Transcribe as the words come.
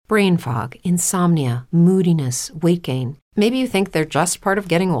brain fog, insomnia, moodiness, weight gain. Maybe you think they're just part of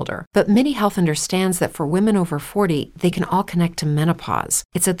getting older, but MIDI Health understands that for women over 40, they can all connect to menopause.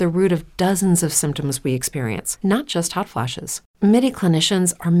 It's at the root of dozens of symptoms we experience, not just hot flashes. MIDI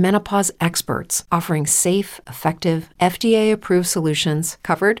clinicians are menopause experts, offering safe, effective, FDA-approved solutions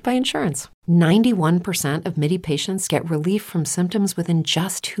covered by insurance. 91% of MIDI patients get relief from symptoms within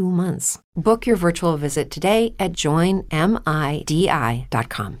just 2 months. Book your virtual visit today at joinmidi.com.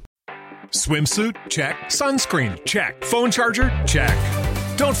 Swimsuit? Check. Sunscreen? Check. Phone charger? Check.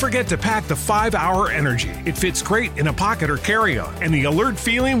 Don't forget to pack the 5-Hour Energy. It fits great in a pocket or carry-on, and the alert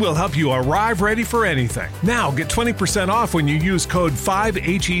feeling will help you arrive ready for anything. Now get 20% off when you use code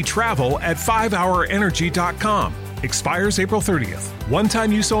 5HETRAVEL at 5hourenergy.com. Expires April 30th.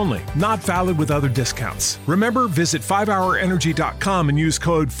 One-time use only. Not valid with other discounts. Remember, visit 5hourenergy.com and use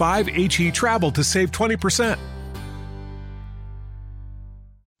code 5HETRAVEL to save 20%.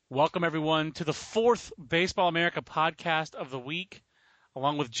 Welcome, everyone, to the 4th Baseball America podcast of the week,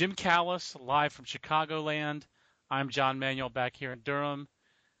 along with Jim Callis, live from Chicagoland. I'm John Manuel back here in Durham.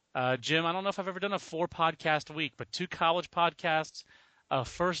 Jim, I don't know if I've ever done a 4-podcast week, but 2 college podcasts, a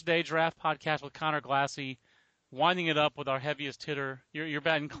first-day draft podcast with Connor Glassey, winding it up with our heaviest hitter. You're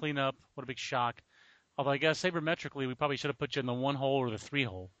batting cleanup. What a big shock. Although I guess sabermetrically, we probably should have put you in the 1-hole or the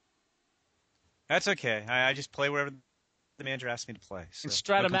 3-hole. That's okay. I just play wherever the manager asked me to play. So In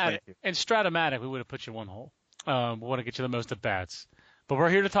Stratomatic, we would have put you 1-hole. We want to get you the most at bats. But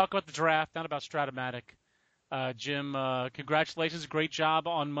we're here to talk about the draft, not about Stratomatic. Jim, congratulations. Great job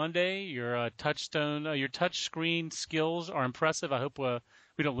on Monday. Your touch screen skills are impressive. I hope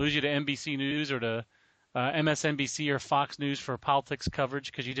we don't lose you to NBC News or to MSNBC or Fox News for politics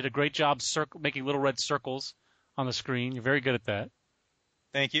coverage, because you did a great job making little red circles on the screen. You're very good at that.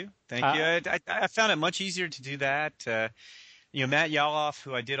 Thank you. I found it much easier to do that. Matt Yaloff,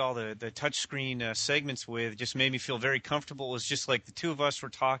 who I did all the touchscreen segments with, just made me feel very comfortable. It was just like the two of us were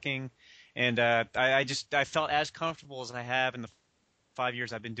talking, and I felt as comfortable as I have in the 5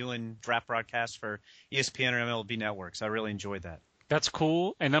 years I've been doing draft broadcasts for ESPN or MLB networks. I really enjoyed that. That's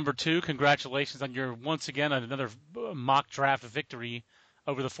cool. And number 2, congratulations on once again on another mock draft victory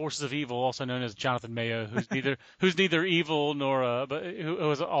over the forces of evil, also known as Jonathan Mayo, who's neither evil nor but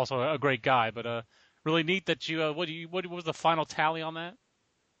who is also a great guy. But really neat that you. What was the final tally on that?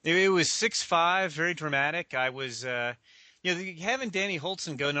 It was 6-5, very dramatic. I was, having Danny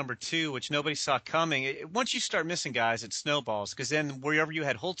Holtzen go number 2, which nobody saw coming. Once you start missing guys, it snowballs, because then wherever you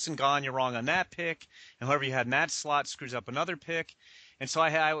had Holtzen gone, you're wrong on that pick, and whoever you had in that slot screws up another pick. And so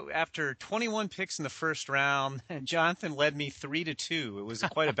after 21 picks in the first round, Jonathan led me 3-2. It was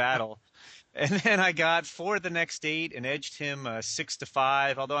quite a battle. And then I got 4 of the next 8 and edged him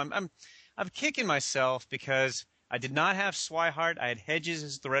 6-5. Although I'm kicking myself because I did not have Swihart. I had Hedges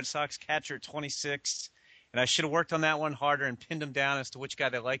as the Red Sox catcher at 26, and I should have worked on that one harder and pinned him down as to which guy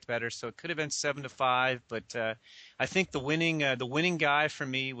they liked better. So it could have been 7-5. But I think the winning guy for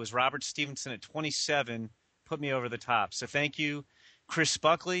me was Robert Stevenson at 27. Put me over the top. So thank you, Chris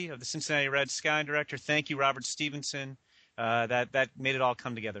Buckley of the Cincinnati Reds scouting director. Thank you, Robert Stevenson. That made it all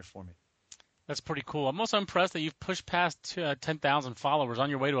come together for me. That's pretty cool. I'm also impressed that you've pushed past 10,000 followers on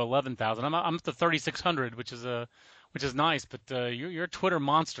your way to 11,000. I'm up to 3,600, which is nice. But you're a Twitter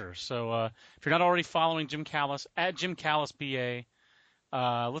monster. So if you're not already following Jim Callis at Jim Callis BA,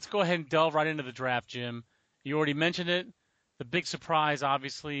 let's go ahead and delve right into the draft, Jim. You already mentioned it. The big surprise,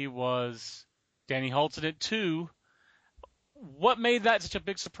 obviously, was Danny Holtzen at 2. What made that such a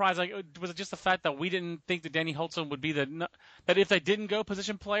big surprise? Like, was it just the fact that we didn't think that Danny Holtzen would be that if they didn't go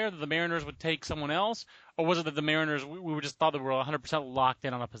position player, that the Mariners would take someone else, or was it that the Mariners we just thought they were 100% locked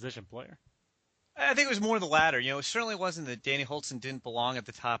in on a position player? I think it was more the latter. It certainly wasn't that Danny Holtzen didn't belong at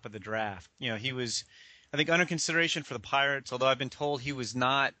the top of the draft. He was, I think, under consideration for the Pirates. Although I've been told he was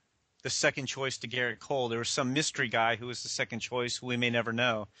not the second choice to Garrett Cole. There was some mystery guy who was the second choice who we may never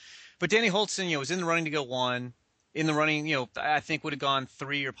know. But Danny Holtzen, was in the running to go 1. In the running, I think would have gone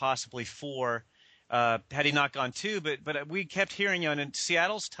 3 or possibly 4 had he not gone 2. But we kept hearing, and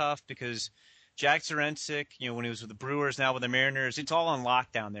Seattle's tough because Jack Zduriencik, when he was with the Brewers, now with the Mariners, it's all on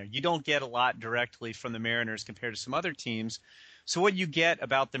lockdown there. You don't get a lot directly from the Mariners compared to some other teams. So what you get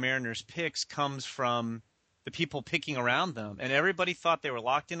about the Mariners' picks comes from the people picking around them. And everybody thought they were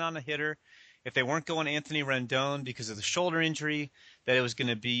locked in on a hitter. If they weren't going Anthony Rendon because of the shoulder injury, that it was going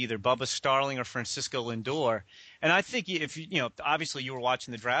to be either Bubba Starling or Francisco Lindor. And I think if obviously you were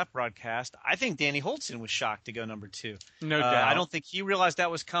watching the draft broadcast, I think Danny Holtzen was shocked to go number 2. No doubt. I don't think he realized that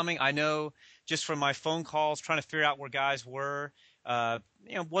was coming. I know just from my phone calls trying to figure out where guys were,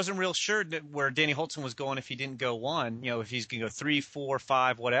 wasn't real sure where Danny Holtzen was going if he didn't go 1. If he's going to go 3, 4,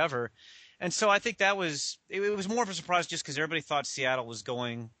 5, whatever. And so I think it was more of a surprise just because everybody thought Seattle was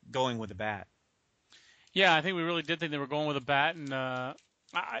going with a bat. Yeah, I think we really did think they were going with a bat, and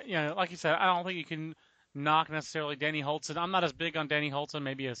like you said, I don't think you can knock necessarily Danny Holtzen. I'm not as big on Danny Holtzen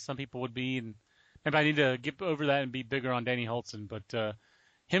maybe as some people would be, and maybe I need to get over that and be bigger on Danny Holtzen. But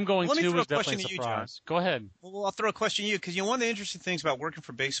him going 2 was definitely a surprise. Go ahead. Well, I'll throw a question to you because one of the interesting things about working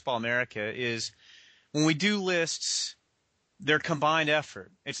for Baseball America is when we do lists, they're combined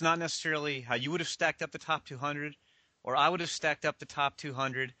effort. It's not necessarily how you would have stacked up the top 200 or I would have stacked up the top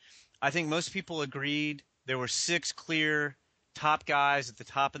 200. I think most people agreed there were 6 clear top guys at the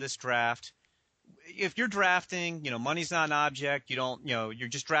top of this draft. If you're drafting, money's not an object. You're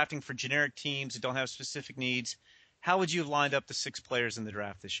just drafting for generic teams that don't have specific needs. How would you have lined up the 6 players in the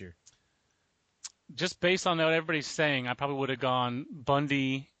draft this year? Just based on what everybody's saying, I probably would have gone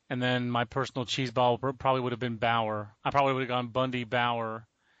Bundy, and then my personal cheese ball probably would have been Bauer. I probably would have gone Bundy, Bauer.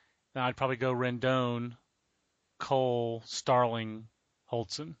 Then I'd probably go Rendon, Cole, Starling,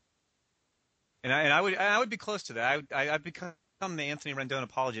 Holtzen. And I would be close to that. I'd become the Anthony Rendon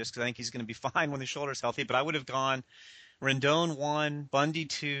apologist because I think he's going to be fine when the shoulder's healthy. But I would have gone Rendon 1, Bundy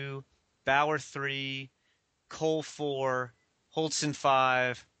 2, Bauer 3, Cole 4, Holtzen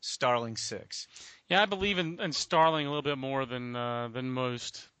 5, Starling 6. Yeah, I believe in Starling a little bit more than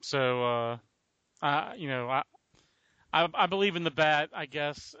most. So I believe in the bat. I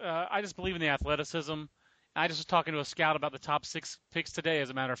guess I just believe in the athleticism. I just was talking to a scout about the top 6 picks today, as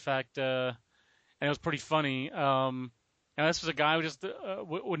a matter of fact. And it was pretty funny. And this was a guy who just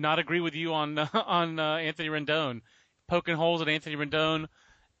would not agree with you on Anthony Rendon, poking holes at Anthony Rendon.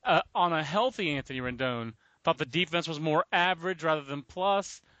 On a healthy Anthony Rendon, thought the defense was more average rather than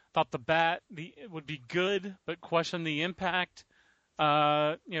plus. Thought the bat would be good, but questioned the impact.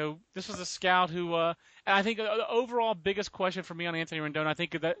 This was a scout who, and I think the overall biggest question for me on Anthony Rendon, I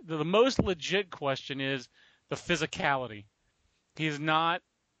think that the most legit question is the physicality. He is not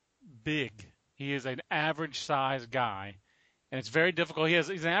big. He is an average-sized guy, and it's very difficult. He's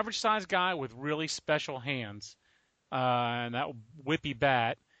an average-sized guy with really special hands and that whippy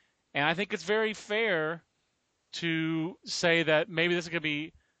bat. And I think it's very fair to say that maybe this is going to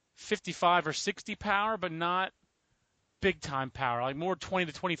be 55 or 60 power, but not big-time power, like more 20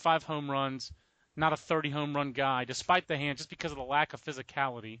 to 25 home runs, not a 30 home run guy, despite the hand, just because of the lack of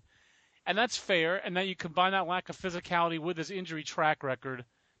physicality. And that's fair, and then you combine that lack of physicality with his injury track record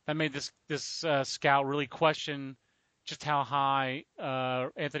that made this scout really question just how high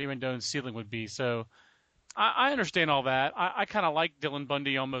Anthony Rendon's ceiling would be. So I understand all that. I kind of like Dylan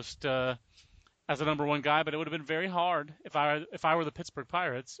Bundy almost as a number 1 guy, but it would have been very hard if I were the Pittsburgh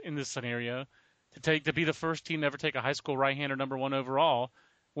Pirates in this scenario to be the first team to ever take a high school right-hander number 1 overall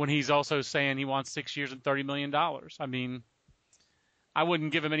when he's also saying he wants 6 years and $30 million. I mean, I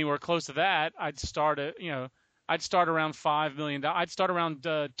wouldn't give him anywhere close to that. I'd start around $5 million. I'd start around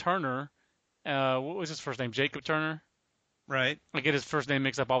Turner. What was his first name? Jacob Turner? Right. I get his first name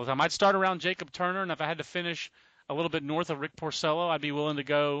mixed up all the time. I'd start around Jacob Turner, and if I had to finish a little bit north of Rick Porcello, I'd be willing to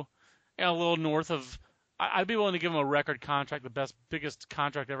go a little north of – I'd be willing to give him a record contract, the biggest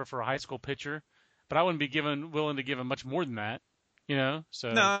contract ever for a high school pitcher. But I wouldn't be willing to give him much more than that,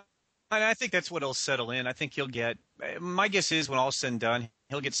 So no, I think that's what he'll settle in. I think he'll get – my guess is when all is said and done,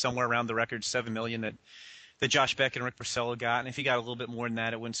 he'll get somewhere around the record $7 million that Josh Beck and Rick Porcello got. And if he got a little bit more than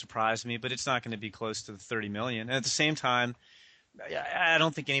that, it wouldn't surprise me. But it's not going to be close to the $30 million. And at the same time, I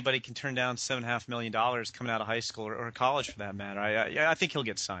don't think anybody can turn down $7.5 million coming out of high school or college for that matter. I think he'll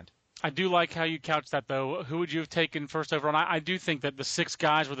get signed. I do like how you couch that, though. Who would you have taken first overall? And I do think that the 6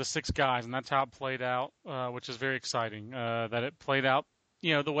 guys were the 6 guys, and that's how it played out, which is very exciting, that it played out,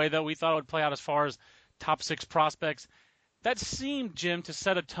 the way that we thought it would play out as far as top 6 prospects. That seemed, Jim, to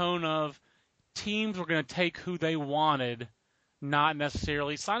set a tone of teams were going to take who they wanted, not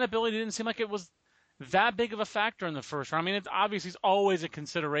necessarily. Signability didn't seem like it was that big of a factor in the first round. I mean, it's obviously always a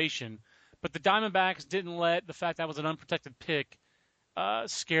consideration, but the Diamondbacks didn't let the fact that was an unprotected pick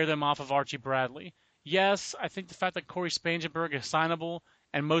scare them off of Archie Bradley. Yes, I think the fact that Corey Spangenberg is signable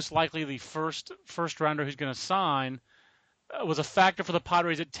and most likely the first rounder who's going to sign was a factor for the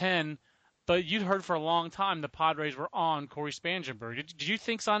Padres at 10. But you'd heard for a long time the Padres were on Corey Spangenberg. Did you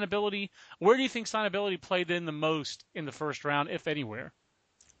think signability? Where do you think signability played in the most in the first round, if anywhere?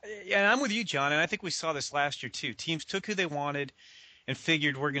 Yeah, I'm with you, John, and I think we saw this last year too. Teams took who they wanted and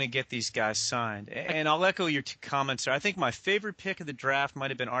figured we're going to get these guys signed. And I'll echo your 2 comments there. I think my favorite pick of the draft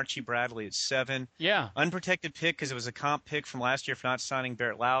might have been Archie Bradley at 7. Yeah. Unprotected pick because it was a comp pick from last year for not signing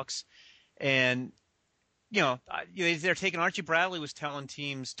Barrett Laux. And they're taking Archie Bradley was telling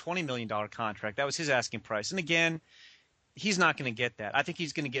teams $20 million contract. That was his asking price. And again, he's not going to get that. I think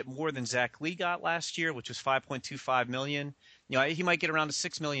he's going to get more than Zach Lee got last year, which was $5.25 million. He might get around a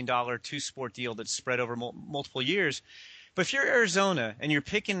 $6 million two-sport deal that's spread over multiple years. But if you're Arizona and you're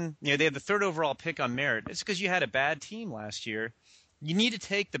picking, they have the third overall pick on merit, it's because you had a bad team last year. You need to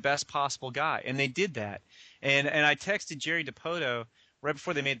take the best possible guy, and they did that. And I texted Jerry Dipoto right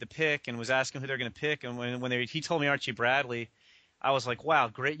before they made the pick and was asking who they're going to pick. And when he told me Archie Bradley, I was like, wow,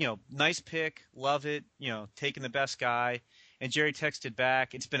 great, nice pick, love it, taking the best guy. And Jerry texted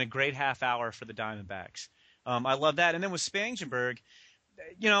back, it's been a great half hour for the Diamondbacks. I love that. And then with Spangenberg,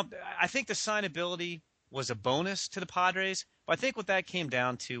 I think the signability was a bonus to the Padres. But I think what that came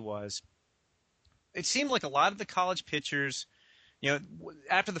down to was it seemed like a lot of the college pitchers,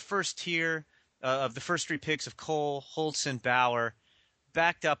 after the first tier of the first three picks of Cole, Holtzen, Bauer,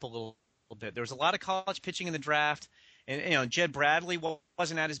 backed up a little bit. There was a lot of college pitching in the draft. And, Jed Bradley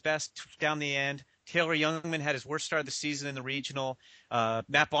wasn't at his best down the end. Taylor Youngman had his worst start of the season in the regional.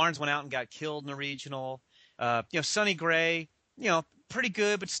 Matt Barnes went out and got killed in the regional. Sonny Gray, pretty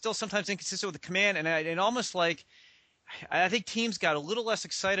good, but still sometimes inconsistent with the command. And almost like I think teams got a little less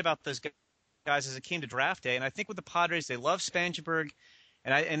excited about those guys as it came to draft day. And I think with the Padres, they love Spangenberg,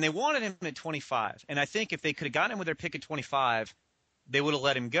 and they wanted him at 25. And I think if they could have gotten him with their pick at 25, they would have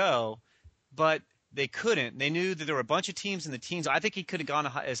let him go. But they couldn't. They knew that there were a bunch of teams in the teens. I think he could have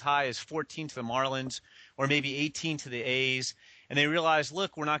gone as high as 14 to the Marlins or maybe 18 to the A's. And they realized,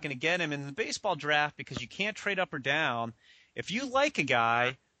 look, we're not going to get him in the baseball draft because you can't trade up or down. If you like a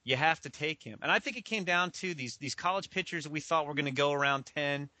guy, you have to take him. And I think it came down to these college pitchers that we thought were going to go around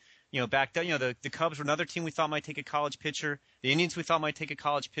 10. Back then, the Cubs were another team we thought might take a college pitcher. The Indians we thought might take a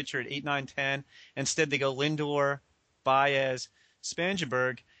college pitcher at 8, 9, 10. Instead, they go Lindor, Baez,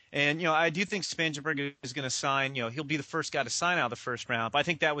 Spangenberg. And, I do think Spangenberg is going to sign, he'll be the first guy to sign out of the first round. But I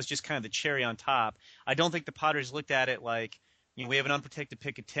think that was just kind of the cherry on top. I don't think the Padres looked at it like, we have an unprotected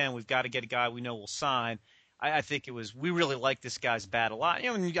pick at 10. We've got to get a guy we know will sign. I think it was, we really like this guy's bat a lot.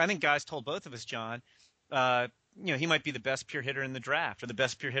 I think guys told both of us, John, he might be the best pure hitter in the draft or the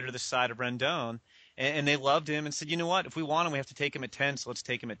best pure hitter this side of Rendon. And they loved him and said, you know what, if we want him, we have to take him at 10. So let's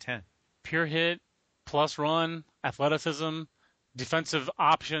take him at 10. Pure hit, plus run, athleticism, defensive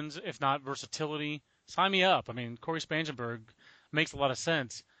options, if not versatility. Sign me up. I mean, Corey Spangenberg makes a lot of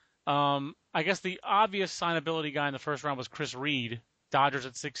sense. I guess the obvious signability guy in the first round was Chris Reed, Dodgers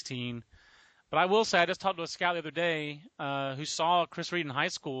at 16. But I will say, I just talked to a scout the other day who saw Chris Reed in high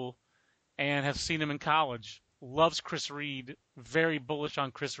school and has seen him in college. Loves Chris Reed, very bullish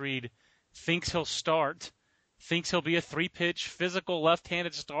on Chris Reed, thinks he'll start, thinks he'll be a three-pitch, physical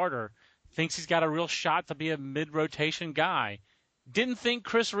left-handed starter, thinks he's got a real shot to be a mid-rotation guy. Didn't think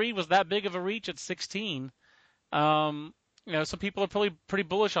Chris Reed was that big of a reach at 16. Some people are pretty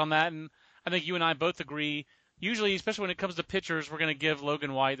bullish on that, and I think you and I both agree. Usually, especially when it comes to pitchers, we're going to give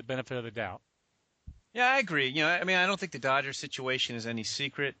Logan White the benefit of the doubt. Yeah, I agree. I don't think the Dodgers situation is any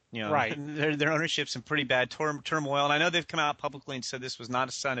secret. Right. Their ownership's in pretty bad turmoil, and I know they've come out publicly and said this was not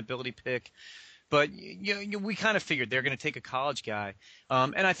a signability pick. But we kind of figured they're going to take a college guy.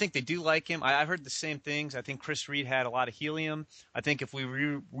 And I think they do like him. I've heard the same things. I think Chris Reed had a lot of helium. I think if we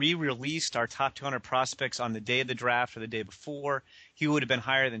re-released our top 200 prospects on the day of the draft or the day before, he would have been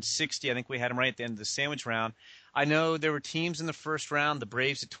higher than 60. I think we had him right at the end of the sandwich round. I know there were teams in the first round, the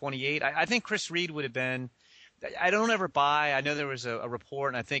Braves at 28. I think Chris Reed would have been – I don't ever buy – I know there was a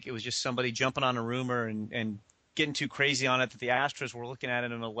report, and I think it was just somebody jumping on a rumor and getting too crazy on it that the Astros were looking at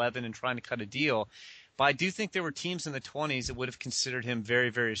it in 11 and trying to cut a deal. But I do think there were teams in the 20s that would have considered him very,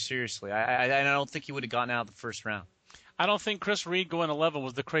 very seriously. I don't think he would have gotten out of the first round. I don't think Chris Reed going 11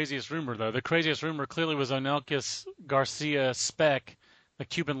 was the craziest rumor, though. The craziest rumor clearly was Onelkis Garcia Speck, the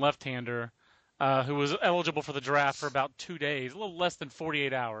Cuban left-hander, who was eligible for the draft for about 2 days, a little less than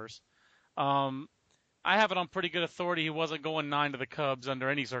 48 hours. I have it on pretty good authority he wasn't going 9 to the Cubs under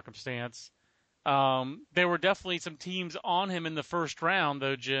any circumstance. There were definitely some teams on him in the first round,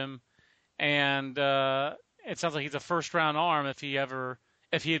 though, Jim, and it sounds like he's a first-round arm if he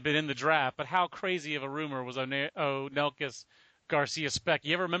had been in the draft. But how crazy of a rumor was Onelkis Garcia Speck?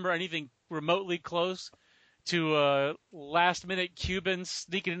 You ever remember anything remotely close to a last-minute Cuban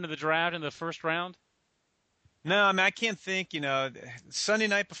sneaking into the draft in the first round? No, I can't think. Sunday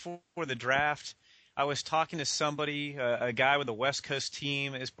night before the draft, I was talking to somebody, a guy with a West Coast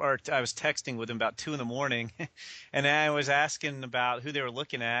team. I was texting with him about 2 a.m, and I was asking about who they were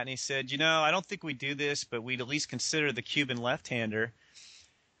looking at, and he said, I don't think we do this, but we'd at least consider the Cuban left-hander.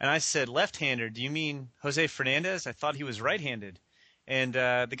 And I said, left-hander? Do you mean Jose Fernandez? I thought he was right-handed. And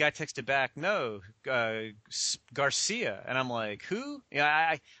the guy texted back, no, Garcia. And I'm like, who?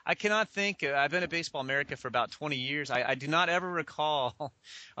 Yeah, I cannot think. I've been at Baseball America for about 20 years. I do not ever recall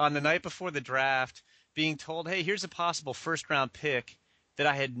on the night before the draft being told, hey, here's a possible first-round pick that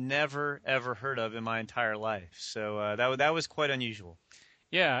I had never, ever heard of in my entire life. So that was quite unusual.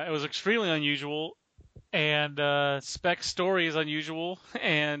 Yeah, it was extremely unusual. And Speck's story is unusual.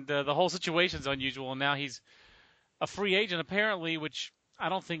 And the whole situation is unusual. And now he's a free agent, apparently, which I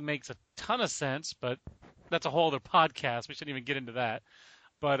don't think makes a ton of sense, but that's a whole other podcast. We shouldn't even get into that.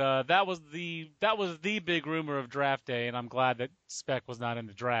 But that was the big rumor of draft day, and I'm glad that Speck was not in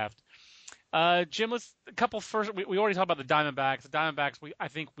the draft. Jim, let's a couple first. We already talked about the Diamondbacks. The Diamondbacks, I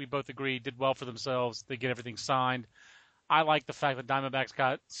think we both agree, did well for themselves. They get everything signed. I like the fact that Diamondbacks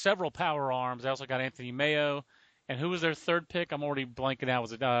got several power arms. They also got Anthony Mayo. And who was their third pick? I'm already blanking out.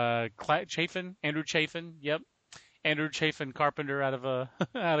 Was it Chafin? Andrew Chafin? Yep. Andrew Chafin Carpenter out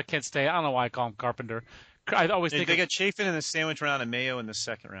of Kent State. I don't know why I call him Carpenter. I always think they got Chafin in the sandwich round and Mayo in the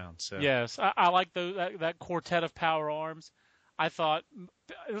second round. So yes, I like that quartet of power arms. I thought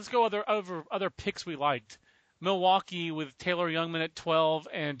let's go over other picks we liked. Milwaukee with Taylor Youngman at 12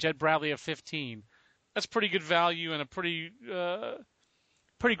 and Jed Bradley at 15. That's pretty good value and a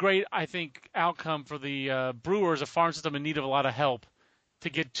pretty great, I think, outcome for the Brewers, a farm system in need of a lot of help, to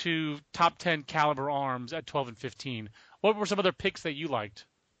get two top 10 caliber arms at 12 and 15. What were some other picks that you liked?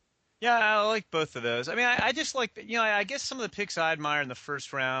 Yeah, I like both of those. I mean, I just like, I guess some of the picks I admire in the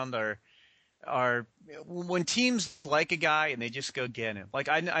first round are when teams like a guy and they just go get him. Like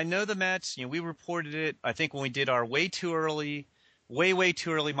I know the Mets, we reported it, I think when we did our way too early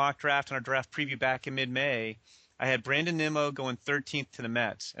mock draft and our draft preview back in mid-May, I had Brandon Nimmo going 13th to the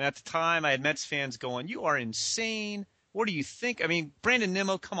Mets. And at the time, I had Mets fans going, you are insane. What do you think? I mean, Brandon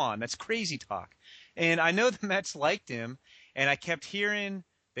Nimmo, come on, that's crazy talk. And I know the Mets liked him, and I kept hearing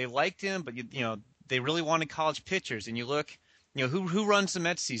they liked him, but they really wanted college pitchers. And you look, who runs the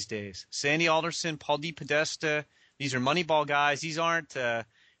Mets these days? Sandy Alderson, Paul DePodesta. These are Moneyball guys. These aren't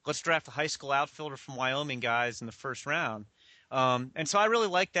let's draft a high school outfielder from Wyoming guys in the first round. And so I really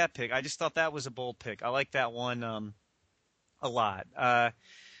liked that pick. I just thought that was a bold pick. I liked that one a lot. I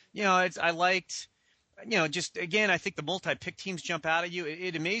liked. Just again, I think the multi-pick teams jump out at you.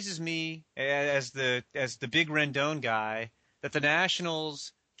 It amazes me as the big Rendon guy that the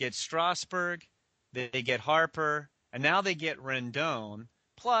Nationals get Strasburg, they get Harper, and now they get Rendon.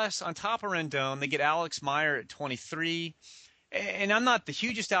 Plus, on top of Rendon, they get Alex Meyer at 23. And I'm not the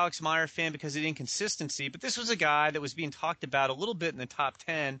hugest Alex Meyer fan because of inconsistency, but this was a guy that was being talked about a little bit in the top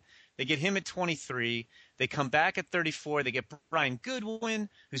 10. They get him at 23. They come back at 34. They get Brian Goodwin,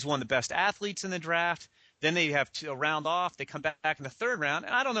 who's one of the best athletes in the draft. Then they have a round off. They come back in the third round,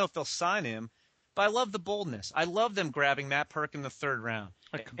 and I don't know if they'll sign him, but I love the boldness. I love them grabbing Matt Perk in the third round.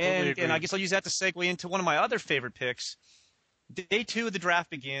 I completely agree. And I guess I'll use that to segue into one of my other favorite picks. Day 2 of the draft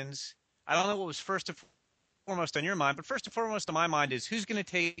begins. I don't know what was first and foremost on your mind, but first and foremost on my mind is who's going to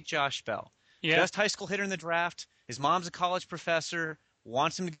take Josh Bell. Yeah. Best high school hitter in the draft. His mom's a college professor,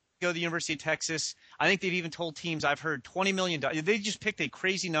 wants him to go to the University of Texas. I think they've even told teams, I've heard $20 million. They just picked a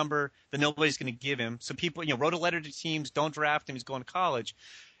crazy number that nobody's going to give him. So people, wrote a letter to teams, don't draft him, he's going to college.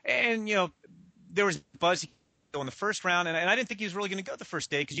 And, there was buzz in the first round, and I didn't think he was really going to go the first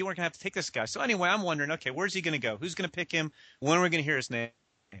day because you weren't going to have to take this guy. So anyway, I'm wondering, okay, where's he going to go? Who's going to pick him? When are we going to hear his name?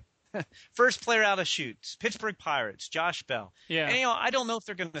 First player out of chutes, Pittsburgh Pirates, Josh Bell. Yeah. And, I don't know if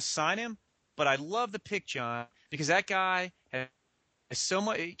they're going to sign him, but I love the pick, John, because that guy has so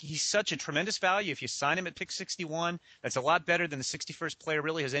much. He's such a tremendous value. If you sign him at pick 61, that's a lot better than the 61st player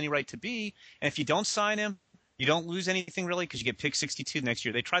really has any right to be. And if you don't sign him, you don't lose anything really because you get pick 62 next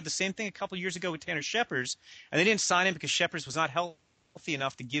year. They tried the same thing a couple years ago with Tanner Scheppers, and they didn't sign him because Scheppers was not healthy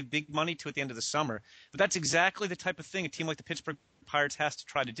enough to give big money to at the end of the summer. But that's exactly the type of thing a team like the Pittsburgh Pirates has to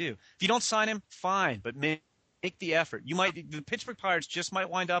try to do. If you don't sign him, fine, but make the effort. The Pittsburgh Pirates just might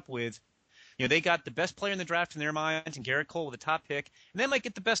wind up with, they got the best player in the draft in their minds, and Garrett Cole with the top pick, and they might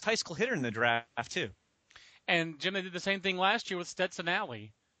get the best high school hitter in the draft too. And Jim, they did the same thing last year with Stetson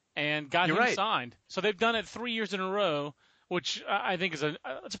Alley and got him right. signed. So they've done it 3 years in a row, which I think is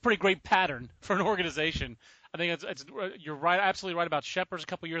it's a pretty great pattern for an organization. I think you're right, absolutely right about Scheppers a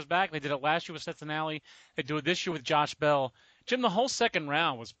couple years back. They did it last year with Stetson Alley. They do it this year with Josh Bell. Jim, the whole second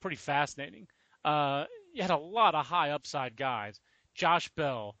round was pretty fascinating. You had a lot of high upside guys. Josh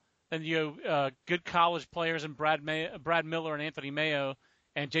Bell, then good college players in Brad Miller and Anthony Mayo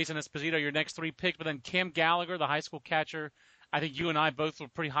and Jason Esposito, your next 3 picks. But then Cam Gallagher, the high school catcher. I think you and I both were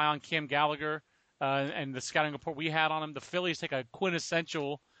pretty high on Cam Gallagher and the scouting report we had on him. The Phillies take a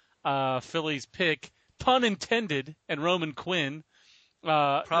quintessential Phillies pick, pun intended, and Roman Quinn.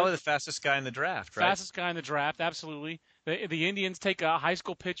 Probably the fastest guy in the draft, right? Fastest guy in the draft, absolutely. The Indians take a high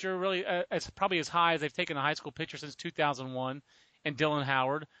school pitcher, really, it's probably as high as they've taken a high school pitcher since 2001, and Dylan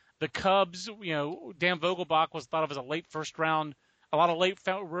Howard. The Cubs, Dan Vogelbach was thought of as a late first round, a lot of late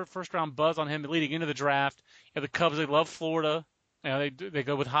first round buzz on him leading into the draft. The Cubs, they love Florida. They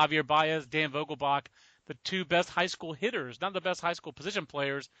go with Javier Baez, Dan Vogelbach, the two best high school hitters, not the best high school position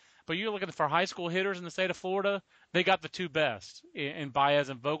players, but you're looking for high school hitters in the state of Florida, they got the two best in Baez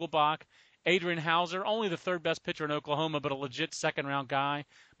and Vogelbach. Adrian Hauser, only the third best pitcher in Oklahoma, but a legit second-round guy.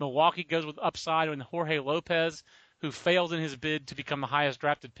 Milwaukee goes with upside and Jorge Lopez, who failed in his bid to become the highest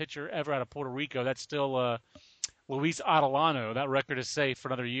drafted pitcher ever out of Puerto Rico. That's still Luis Adelano. That record is safe for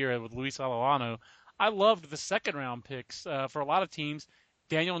another year with Luis Adelano. I loved the second-round picks for a lot of teams.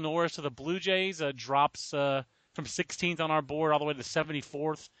 Daniel Norris to the Blue Jays drops from 16th on our board all the way to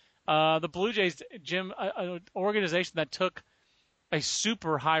 74th. The Blue Jays, Jim, an organization that took a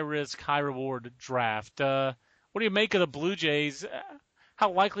super high-risk, high-reward draft. What do you make of the Blue Jays?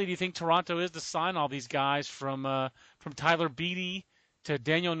 How likely do you think Toronto is to sign all these guys from Tyler Beede to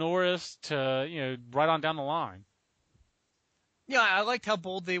Daniel Norris to right on down the line? Yeah, I liked how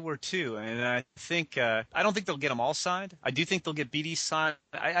bold they were too, and I think I don't think they'll get them all signed. I do think they'll get Beede signed.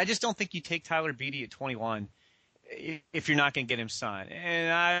 I just don't think you take Tyler Beede at 21 if you're not going to get him signed.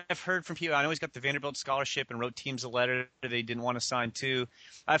 And I've heard from people, I know he's got the Vanderbilt scholarship and wrote teams a letter they didn't want to sign too.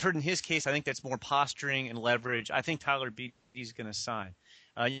 I've heard in his case, I think that's more posturing and leverage. I think Tyler Beede's going to sign.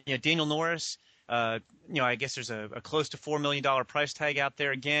 Daniel Norris, I guess there's a close to $4 million price tag out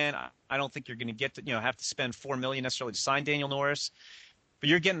there. Again, I don't think you're going to get to, have to spend $4 million necessarily to sign Daniel Norris. But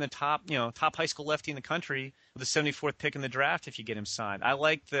you're getting the top high school lefty in the country with the 74th pick in the draft if you get him signed. I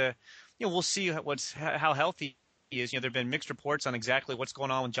like we'll see how healthy he is. There have been mixed reports on exactly what's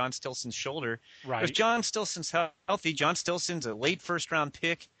going on with John Stilson's shoulder. Right. If John Stilson's healthy, John Stilson's a late first-round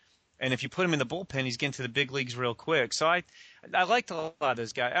pick, and if you put him in the bullpen, he's getting to the big leagues real quick. So I liked a lot of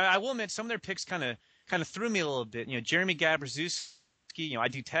those guys. I will admit some of their picks kind of threw me a little bit. Jeremy Gabraszewski, I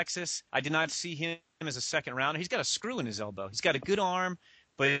do Texas. I did not see him as a second rounder. He's got a screw in his elbow. He's got a good arm,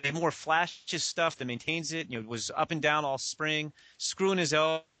 but more flashes stuff that maintains it. Was up and down all spring, screw in his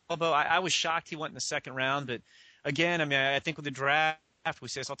elbow. I was shocked he went in the second round, but again, I think with the draft, we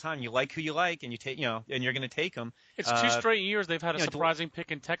say this all the time: you like who you like, and you take, and you're going to take them. It's 2 straight years they've had a surprising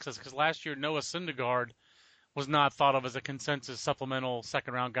pick in Texas, because last year Noah Syndergaard was not thought of as a consensus supplemental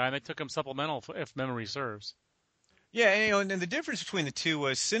second-round guy, and they took him supplemental if memory serves. Yeah, and the difference between the two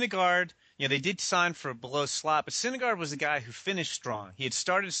was Syndergaard. They did sign for a below slot, but Syndergaard was a guy who finished strong. He had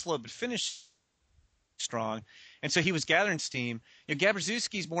started slow, but finished strong. And so he was gathering steam.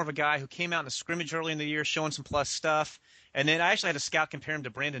 Gabraszewski's more of a guy who came out in the scrimmage early in the year showing some plus stuff. And then I actually had a scout compare him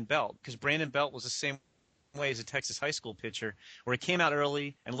to Brandon Belt, because Brandon Belt was the same way as a Texas high school pitcher, where he came out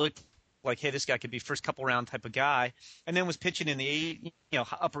early and looked like, hey, this guy could be first couple round type of guy, and then was pitching in the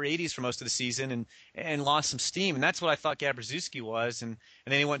upper 80s for most of the season and lost some steam. And that's what I thought Gabraszewski was. And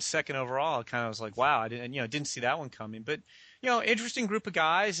then he went second overall. I kind of was like, wow, I didn't see that one coming. But, interesting group of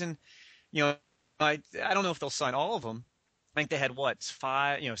guys. And, I don't know if they'll sign all of them. I think they had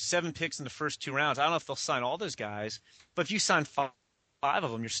 7 picks in the first 2 rounds. I don't know if they'll sign all those guys, but if you sign 5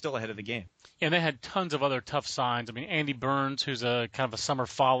 of them, you're still ahead of the game. Yeah, and they had tons of other tough signs. Andy Burns, who's a kind of a summer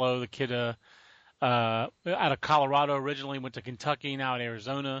follow, the kid out of Colorado originally, went to Kentucky, now at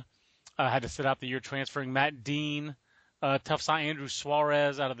Arizona, had to sit out the year transferring. Matt Dean, tough sign. Andrew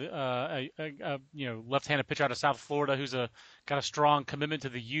Suarez out of the left-handed pitcher out of South Florida, who's got a strong commitment to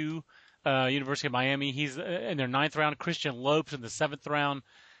the University of Miami. He's in their 9th round. Christian Lopes in the 7th round.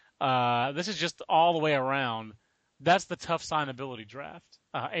 This is just all the way around. That's the tough signability draft.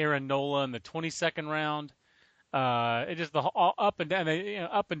 Aaron Nola in the 22nd round. It just up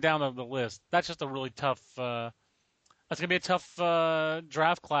and down the list. That's just a really tough. That's gonna be a tough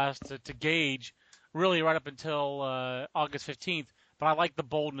draft class to gauge, really right up until August 15th. But I like the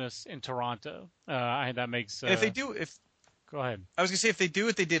boldness in Toronto. I think that makes. And if they do, Go ahead. I was going to say, if they do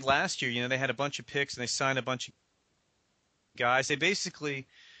what they did last year, they had a bunch of picks and they signed a bunch of guys. They basically,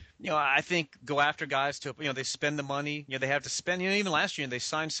 I think go after guys to, they spend the money. They have to spend, even last year they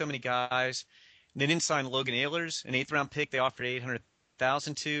signed so many guys. They didn't sign Logan Ehlers, an 8th round pick they offered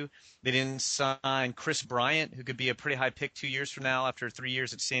 $800,000 to. They didn't sign Chris Bryant, who could be a pretty high pick 2 years from now after 3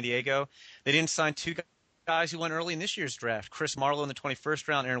 years at San Diego. They didn't sign 2 guys who went early in this year's draft, Chris Marlowe in the 21st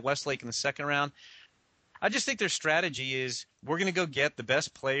round, Aaron Westlake in the 2nd round. I just think their strategy is we're going to go get the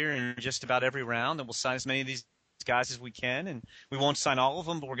best player in just about every round, and we'll sign as many of these guys as we can, and we won't sign all of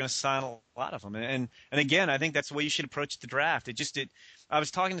them, but we're going to sign a lot of them. And again, I think that's the way you should approach the draft. I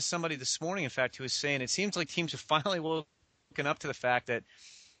was talking to somebody this morning, in fact, who was saying it seems like teams have finally woken up to the fact that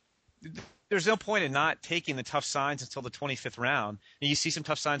there's no point in not taking the tough signs until the 25th round. And you see some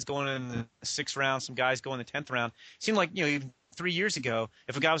tough signs going in the 6th round, some guys going in the 10th round. It seemed like, even 3 years ago,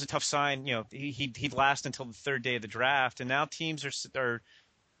 if a guy was a tough sign, he'd last until the 3rd day of the draft. And now teams are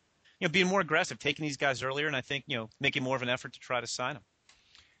being more aggressive, taking these guys earlier, and I think, making more of an effort to try to sign them.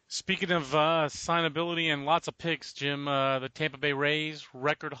 Speaking of signability and lots of picks, Jim, the Tampa Bay Rays,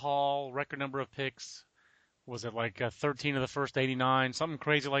 record number of picks. Was it like 13 of the first 89, something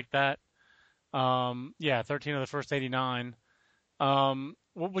crazy like that? 13 of the first 89.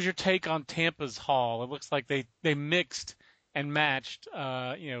 What was your take on Tampa's haul? It looks like they mixed and matched.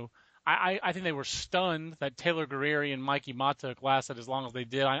 I think they were stunned that Taylor Guerrieri and Mikey Matuk lasted as long as they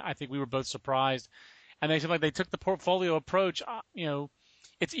did. I think we were both surprised. And they seemed like they took the portfolio approach.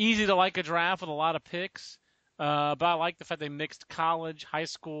 It's easy to like a draft with a lot of picks, but I like the fact they mixed college, high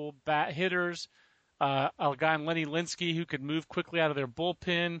school bat hitters, a guy in Lenny Linsky who could move quickly out of their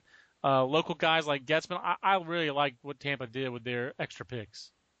bullpen, local guys like Getzman. I really like what Tampa did with their extra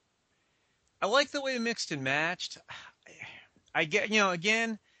picks. I like the way they mixed and matched. I get,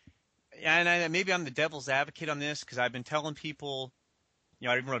 again, and maybe I'm the devil's advocate on this because I've been telling people,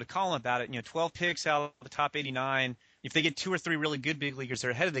 I even wrote a column about it, 12 picks out of the top 89. If they get 2 or 3 really good big leaguers, they're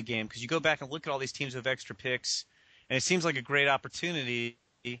ahead of the game because you go back and look at all these teams with extra picks, and it seems like a great opportunity.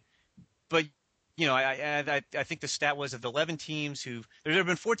 But, I think the stat was of the 11 teams there have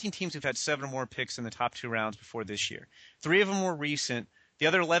been 14 teams who've had 7 or more picks in the top 2 rounds before this year. 3 of them were recent. The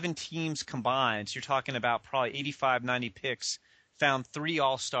other 11 teams combined, so you're talking about probably 85, 90 picks, found 3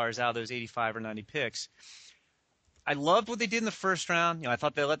 All-Stars out of those 85 or 90 picks. I loved what they did in the first round. I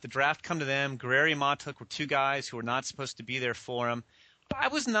thought they let the draft come to them. Guerrieri and Matuk were 2 guys who were not supposed to be there for them. But I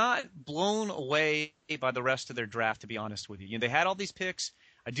was not blown away by the rest of their draft, to be honest with you. They had all these picks.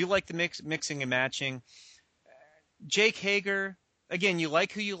 I do like the mixing and matching. Jake Hager, again, you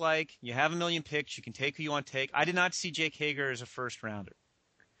like who you like. You have a million picks. You can take who you want to take. I did not see Jake Hager as a first-rounder.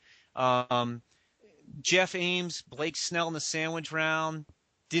 Jeff Ames, Blake Snell in the sandwich round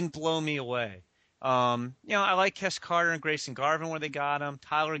didn't blow me away. I like Kes Carter and Grayson Garvin where they got him.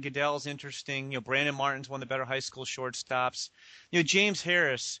 Tyler Goodell's interesting. Brandon Martin's one of the better high school shortstops. James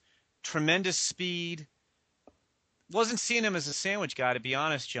Harris, tremendous speed. Wasn't seeing him as a sandwich guy, to be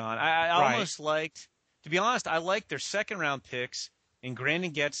honest, John. I almost liked, to be honest, I liked their second-round picks in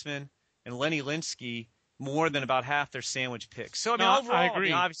Brandon Getzman and Lenny Linsky more than about half their sandwich picks. So, overall, I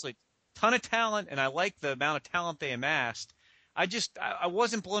agree. Obviously, ton of talent, and I like the amount of talent they amassed. I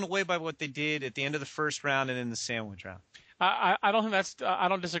wasn't blown away by what they did at the end of the first round and in the sandwich round. I don't think I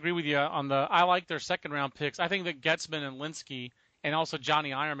don't disagree with you on I like their second round picks. I think that Getzman and Linsky and also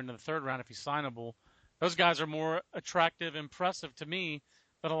Johnny Ironman in the third round if he's signable, those guys are more attractive, impressive to me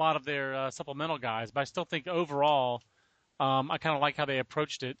than a lot of their supplemental guys. But I still think overall, I kind of like how they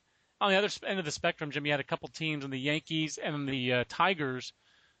approached it. On the other end of the spectrum, Jim, you had a couple teams in the Yankees and the Tigers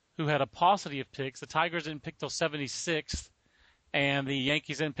who had a paucity of picks. The Tigers didn't pick till 76th. And the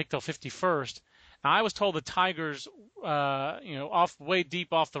Yankees didn't pick till 51st. Now, I was told the Tigers, way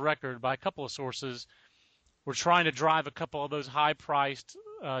deep off the record by a couple of sources, were trying to drive a couple of those high-priced,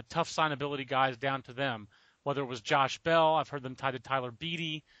 tough signability guys down to them. Whether it was Josh Bell, I've heard them tied to Tyler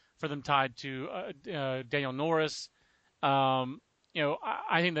Beatty, for them tied to Daniel Norris. I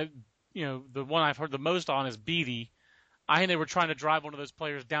think that the one I've heard the most on is Beatty. I think they were trying to drive one of those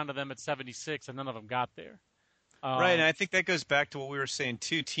players down to them at 76, and none of them got there. Right, and I think that goes back to what we were saying,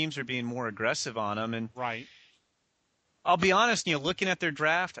 too. Teams are being more aggressive on them. And right. I'll be honest, looking at their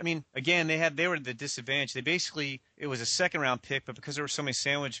draft, again, they were at the disadvantage. It was a second-round pick, but because there were so many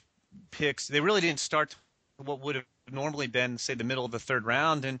sandwich picks, they really didn't start what would have normally been, say, the middle of the third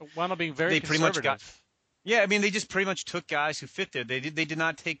round. And wound up being very conservative. They just pretty much took guys who fit there. They did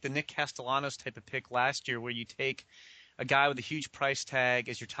not take the Nick Castellanos type of pick last year where you take a guy with a huge price tag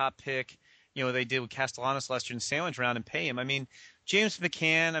as your top pick. They did with Castellanos last year in the sandwich round and pay him. James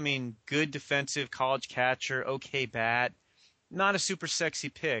McCann, good defensive college catcher, okay bat, not a super sexy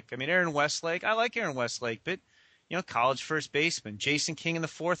pick. Aaron Westlake, I like Aaron Westlake, but, college first baseman. Jason King in the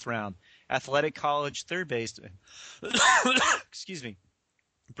 4th round, athletic college third baseman. Excuse me.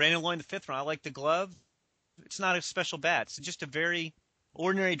 Brandon Lloyd in the 5th round, I like the glove. It's not a special bat. It's just a very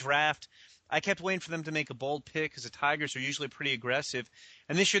ordinary draft. I kept waiting for them to make a bold pick because the Tigers are usually pretty aggressive.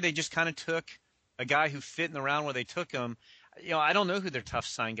 And this year they just kind of took a guy who fit in the round where they took him. I don't know who their tough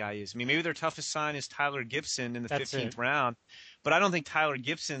sign guy is. Maybe their toughest sign is Tyler Gibson in the 15th round. But I don't think Tyler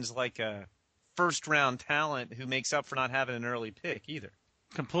Gibson's like a first-round talent who makes up for not having an early pick either.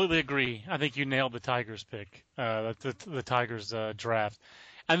 Completely agree. I think you nailed the Tigers pick, the Tigers draft.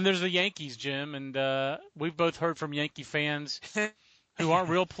 And there's the Yankees, Jim, and we've both heard from Yankee fans who aren't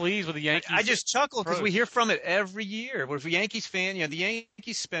real pleased with the Yankees. I just chuckle because we hear from it every year. We're a Yankees fan. The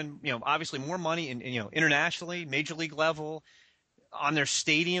Yankees spend, obviously more money in internationally, major league level, on their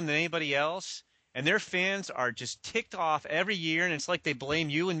stadium than anybody else. And their fans are just ticked off every year, and it's like they blame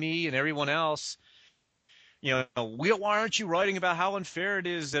you and me and everyone else. Why aren't you writing about how unfair it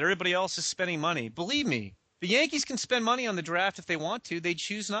is that everybody else is spending money? Believe me, the Yankees can spend money on the draft if they want to. They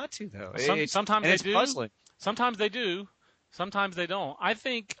choose not to, though. Sometimes they do. Puzzling. Sometimes they do. Sometimes they don't. I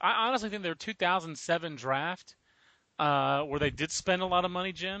honestly think their 2007 draft, where they did spend a lot of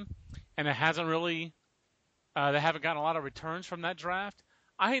money, Jim, and it hasn't really, they haven't gotten a lot of returns from that draft.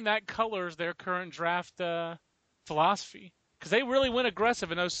 I think that colors their current draft philosophy, because they really went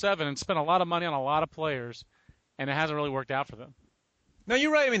aggressive in 2007 and spent a lot of money on a lot of players, and it hasn't really worked out for them. No,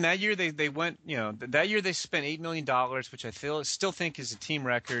 you're right. I mean, that year they went, that year they spent $8 million, which I still think is a team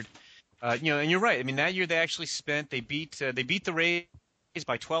record. And you're right. I mean, that year they actually they beat the Rays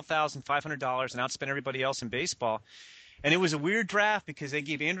by $12,500 and outspent everybody else in baseball. And it was a weird draft because they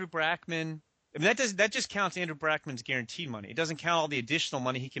gave Andrew Brackman. I mean, that just counts Andrew Brackman's guaranteed money. It doesn't count all the additional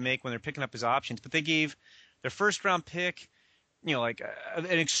money he can make when they're picking up his options. But they gave their first round pick, like an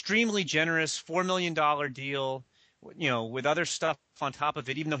extremely generous $4 million deal, with other stuff on top of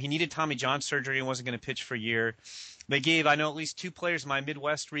it, even though he needed Tommy John surgery and wasn't going to pitch for a year. They gave, I know, at least two players in my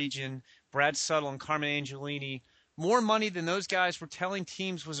Midwest region, Brad Suttle and Carmen Angelini, more money than those guys were telling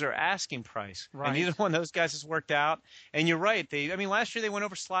teams was their asking price. Right. And neither one of those guys has worked out. And you're right. Last year they went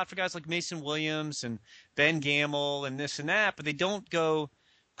over slot for guys like Mason Williams and Ben Gamel and this and that, but they don't go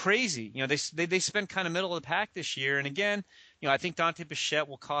crazy. They spend kind of middle of the pack this year. And again, I think Dante Bichette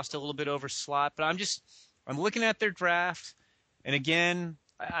will cost a little bit over slot, but I'm looking at their draft. And again,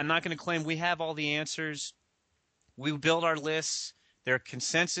 I'm not going to claim we have all the answers. We build our lists. They're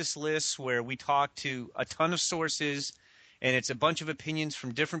consensus lists where we talk to a ton of sources, and it's a bunch of opinions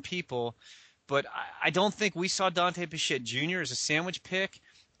from different people. But I don't think we saw Dante Bichette Jr. as a sandwich pick.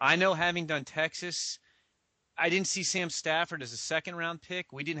 I know, having done Texas, I didn't see Sam Stafford as a second-round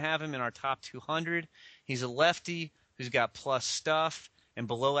pick. We didn't have him in our top 200. He's a lefty who's got plus stuff and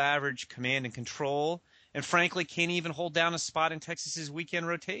below-average command and control, and frankly can't even hold down a spot in Texas's weekend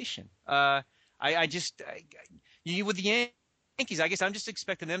rotation. With the Yankees, I guess I'm just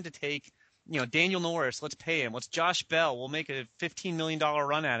expecting them to take, Daniel Norris. Let's pay him. Let's Josh Bell. We'll make a $15 million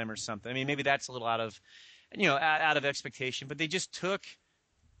run at him or something. I mean, maybe that's a little out of expectation. But they just took,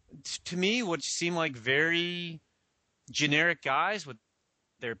 to me, what seemed like very generic guys with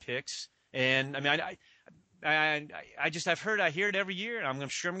their picks. And I mean, I hear it every year, and I'm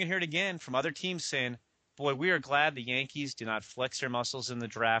sure I'm going to hear it again from other teams saying, boy, we are glad the Yankees do not flex their muscles in the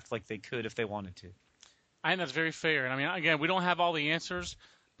draft like they could if they wanted to. I think that's very fair. And I mean, again, we don't have all the answers,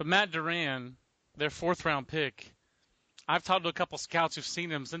 but Matt Duran, their fourth-round pick, I've talked to a couple scouts who've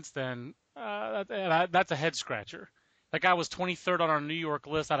seen him since then. That's a head-scratcher. That guy was 23rd on our New York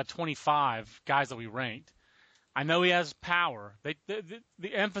list out of 25 guys that we ranked. I know he has power.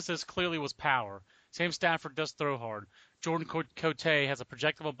 The emphasis clearly was power. Sam Stafford does throw hard. Jordan Cote has a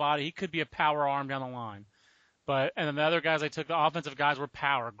projectable body. He could be a power arm down the line. And then the other guys they took, the offensive guys, were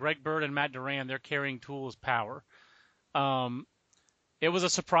power. Greg Bird and Matt Duran, their carrying tool is power. It was a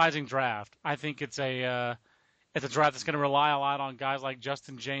surprising draft. I think it's a draft that's going to rely a lot on guys like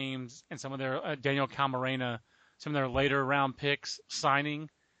Justin James and some of their Daniel Camarena, some of their later round picks signing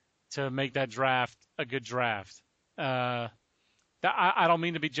to make that draft a good draft. I don't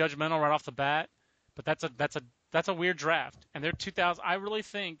mean to be judgmental right off the bat, but that's a weird draft. And their 2000, I really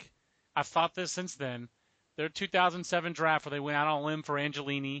think, I've thought this since then. Their 2007 draft where they went out on a limb for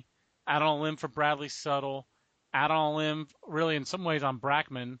Angelini, out on a limb for Bradley Suttle, out on a limb really in some ways on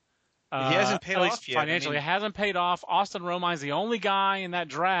Brackman. He hasn't paid off yet. Financially, it hasn't paid off. Austin Romine's the only guy in that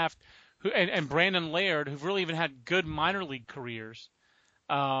draft and Brandon Laird who've really even had good minor league careers.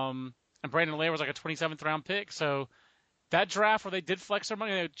 And Brandon Laird was like a 27th round pick. So that draft where they did flex their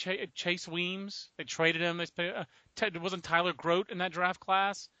money, Chase Weems, they traded him. Wasn't Tyler Grote in that draft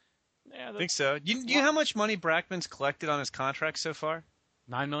class? Yeah, I think so. Do you know how much money Brackman's collected on his contract so far?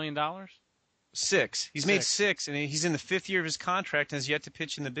 $9 million? $6. He's made $6, and he's in the 5th year of his contract and has yet to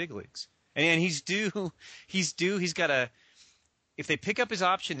pitch in the big leagues. And he's due. He's got if they pick up his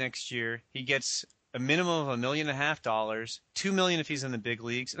option next year, he gets a minimum of $1.5 million, $2 million if he's in the big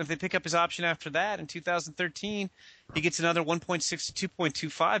leagues. And if they pick up his option after that in 2013, he gets another $1.6 to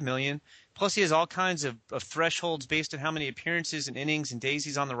 $2.25 million. Plus, he has all kinds of thresholds based on how many appearances and innings and days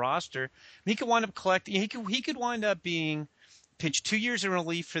he's on the roster. And he could wind up collecting. He could wind up being pitched 2 years in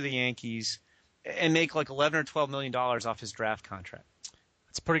relief for the Yankees and make like $11 or $12 million off his draft contract.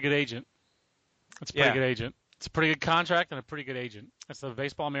 It's a pretty good agent. It's a pretty good agent. It's a pretty good contract and a pretty good agent. It's the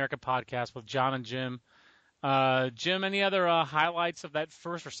Baseball America podcast with John and Jim. Jim, any other highlights of that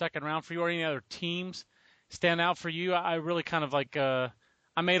first or second round for you, or any other teams stand out for you? I really kind of like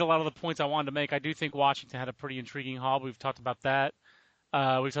I made a lot of the points I wanted to make. I do think Washington had a pretty intriguing haul. We've talked about that.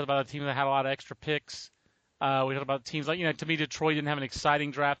 We've talked about a team that had a lot of extra picks. We talked about teams like, to me, Detroit didn't have an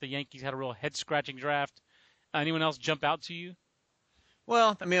exciting draft. The Yankees had a real head-scratching draft. Anyone else jump out to you?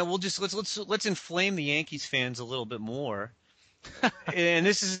 Well, I mean, we'll just let's inflame the Yankees fans a little bit more. And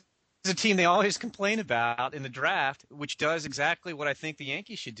this is a team they always complain about in the draft, which does exactly what I think the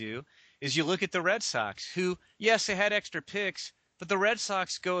Yankees should do. Is you look at the Red Sox, who, yes, they had extra picks, but the Red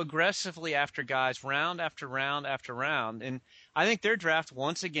Sox go aggressively after guys round after round after round, and I think their draft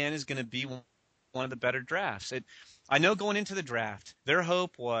once again is going to be one of the better drafts. I know going into the draft, their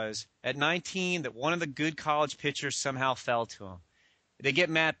hope was at 19 that one of the good college pitchers somehow fell to them. They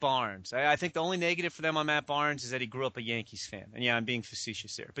get Matt Barnes. I think the only negative for them on Matt Barnes is that he grew up a Yankees fan. And yeah, I'm being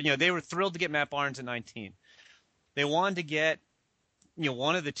facetious there. But, they were thrilled to get Matt Barnes at 19. They wanted to get,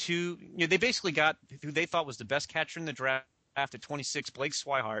 one of the two, they basically got who they thought was the best catcher in the draft at 26, Blake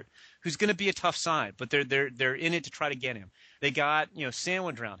Swihart, who's going to be a tough sign, but they're in it to try to get him. They got,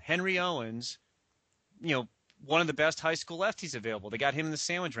 sandwich round, Henry Owens, one of the best high school lefties available. They got him in the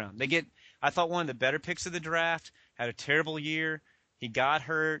sandwich round. They get, I thought, one of the better picks of the draft, had a terrible year. He got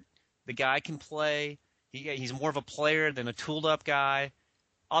hurt. The guy can play. He's more of a player than a tooled-up guy.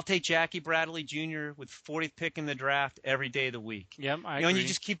 I'll take Jackie Bradley Jr. with 40th pick in the draft every day of the week. Yep, I agree. And you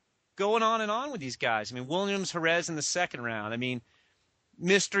just keep going on and on with these guys. I mean, Williams Jerez in the second round. I mean,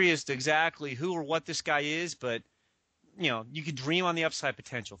 mystery as to exactly who or what this guy is, but, you could dream on the upside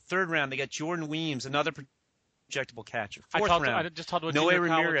potential. Third round, they got Jordan Weems, another projectable catcher. Fourth round, I just talked to a Noe junior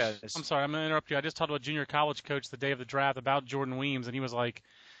Ramirez. college. I'm sorry, I'm going to interrupt you. I just talked to a junior college coach the day of the draft about Jordan Weems, and he was like,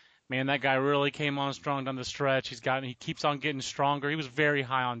 man, that guy really came on strong down the stretch. He keeps on getting stronger. He was very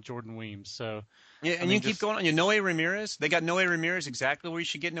high on Jordan Weems. So yeah, and you keep going on. Noe Ramirez, they got Noe Ramirez exactly where you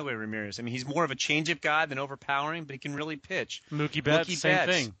should get Noe Ramirez. I mean, he's more of a changeup guy than overpowering, but he can really pitch. Mookie Betts, same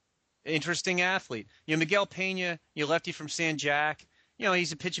thing. Interesting athlete. Miguel Pena, lefty from San Jac.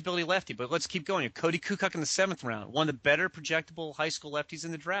 He's a pitchability lefty, but let's keep going. Cody Kukoc in the 7th round, one of the better projectable high school lefties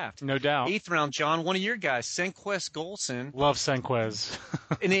in the draft. No doubt. 8th round, John, one of your guys, Senquez Golson. Love Senquez.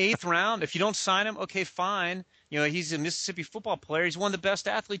 In the 8th round, if you don't sign him, okay, fine. He's a Mississippi football player. He's one of the best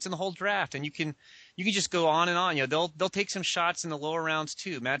athletes in the whole draft, and you can just go on and on. They'll take some shots in the lower rounds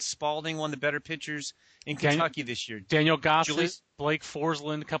too. Matt Spalding, one of the better pitchers in Kentucky this year. Daniel Gossett, Blake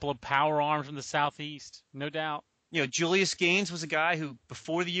Forsland, a couple of power arms from the Southeast, no doubt. Julius Gaines was a guy who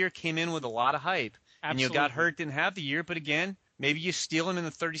before the year came in with a lot of hype. Absolutely. And got hurt, didn't have the year, but again, maybe you steal him in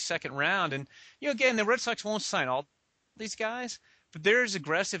the 32nd round. And again, the Red Sox won't sign all these guys, but they're as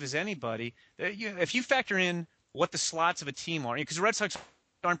aggressive as anybody. If you factor in what the slots of a team are, because the Red Sox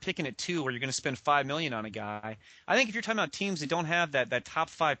aren't picking at 2 where you're going to spend $5 million on a guy. I think if you're talking about teams that don't have that top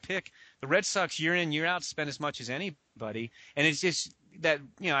 5 pick, the Red Sox year in, year out spend as much as anybody. And it's just that,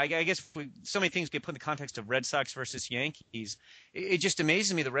 I guess so many things get put in the context of Red Sox versus Yankees. It just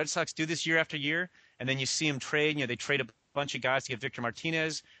amazes me the Red Sox do this year after year, and then you see them trade. They trade a bunch of guys to get Victor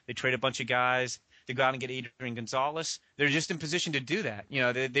Martinez. They trade a bunch of guys to go out and get Adrian Gonzalez. They're just in position to do that.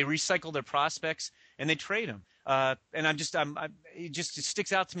 They recycle their prospects and they trade them. And it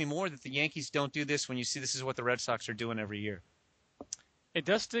sticks out to me more that the Yankees don't do this when you see this is what the Red Sox are doing every year. It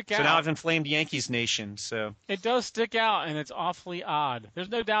does stick out. So now I've inflamed Yankees Nation. So it does stick out, and it's awfully odd. There's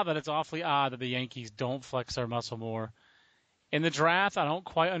no doubt that it's awfully odd that the Yankees don't flex their muscle more. In the draft, I don't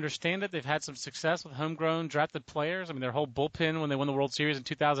quite understand it. They've had some success with homegrown drafted players. I mean, their whole bullpen when they won the World Series in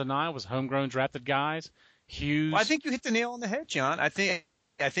 2009 was homegrown drafted guys. Hughes. Well, I think you hit the nail on the head, John. I think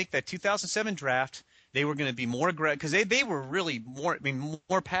that 2007 draft, they were going to be more aggressive because they were really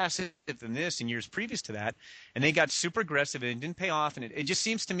more passive than this in years previous to that, and they got super aggressive and it didn't pay off. And it just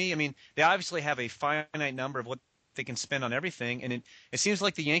seems to me, they obviously have a finite number of what they can spend on everything, and it seems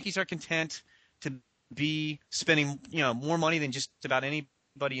like the Yankees are content to be spending more money than just about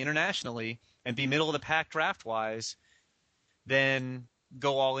anybody internationally and be middle of the pack draft wise, than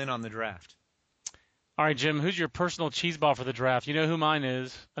go all in on the draft. All right, Jim, who's your personal cheese ball for the draft? You know who mine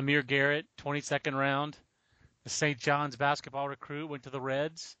is. Amir Garrett, 22nd round. The St. John's basketball recruit, went to the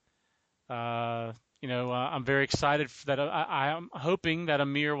Reds. I'm very excited that I'm hoping that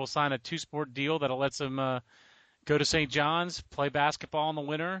Amir will sign a 2-sport deal that lets him go to St. John's, play basketball in the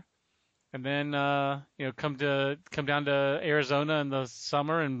winter, and then come down to Arizona in the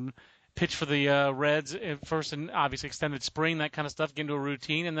summer and pitch for the Reds first, and obviously extended spring, that kind of stuff, get into a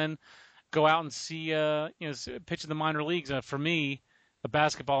routine, and then go out and see pitch in the minor leagues. For me, the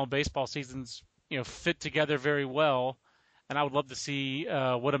basketball and baseball seasons, fit together very well. And I would love to see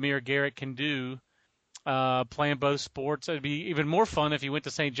what Amir Garrett can do playing both sports. It'd be even more fun if he went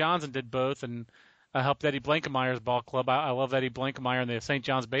to St. John's and did both and helped Eddie Blankenmeyer's ball club. I love Eddie Blankenmeyer and the St.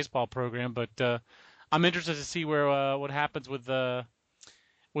 John's baseball program, but I'm interested to see what happens with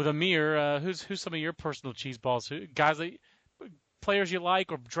Amir. Who's some of your personal cheese balls? Players you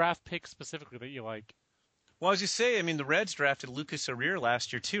like or draft picks specifically that you like? Well, as you say, I mean, the Reds drafted Lucas Arrear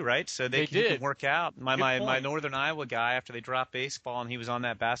last year too, right? So they can work out. My Northern Iowa guy, after they dropped baseball and he was on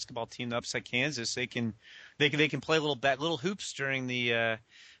that basketball team that upset Kansas, they can play little hoops during the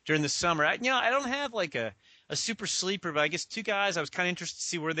summer. I don't have like a super sleeper, but I guess two guys I was kind of interested to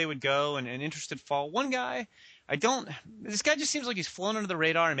see where they would go and interested to fall. One guy, this guy just seems like he's flown under the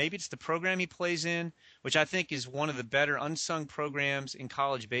radar, and maybe it's the program he plays in, which I think is one of the better unsung programs in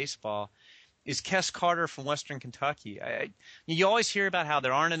college baseball, is Kes Carter from Western Kentucky. You always hear about how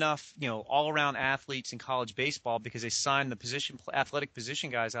there aren't enough, all-around athletes in college baseball because they sign the athletic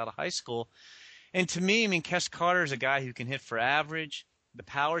position guys out of high school. And to me, I mean, Kes Carter is a guy who can hit for average. The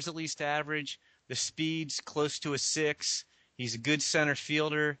power's at least average. The speed's close to a 6. He's a good center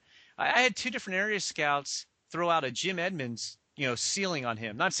fielder. I had two different area scouts throw out a Jim Edmonds, ceiling on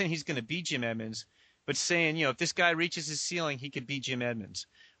him. Not saying he's going to be Jim Edmonds, but saying, if this guy reaches his ceiling, he could be Jim Edmonds.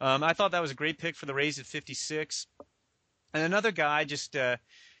 I thought that was a great pick for the Rays at 56. And another guy, just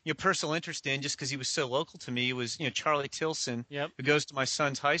personal interest in, just because he was so local to me, was Charlie Tilson, who goes to my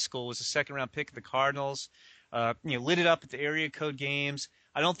son's high school, was a second-round pick of the Cardinals. Lit it up at the area code games.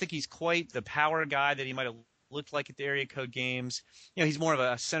 I don't think he's quite the power guy that he might have looked like at the area code games. He's more of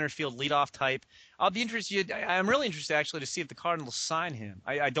a center field leadoff type. I'm really interested actually to see if the Cardinals sign him.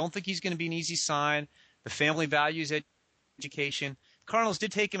 I don't think he's going to be an easy sign. The family values education. The Cardinals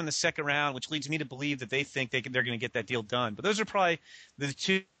did take him in the second round, which leads me to believe that they think they're going to get that deal done. But those are probably the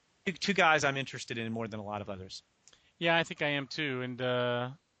two guys I'm interested in more than a lot of others. Yeah, I think I am too. And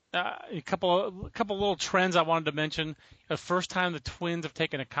a couple little trends I wanted to mention. The first time the Twins have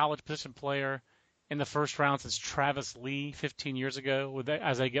taken a college position player in the first round since Travis Lee 15 years ago,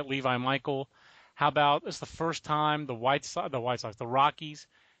 as they get Levi Michael. How about it's the first time the Rockies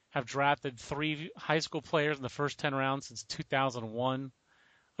have drafted 3 high school players in the first 10 rounds since 2001.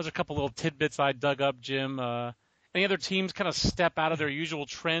 Those are a couple little tidbits I dug up, Jim. Any other teams kind of step out of their usual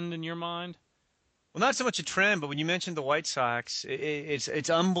trend in your mind? Well, not so much a trend, but when you mentioned the White Sox, it's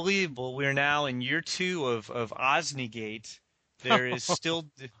unbelievable. We're now in year 2 of Osney-gate. There is still,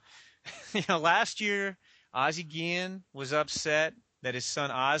 last year Ozzie Guillen was upset that his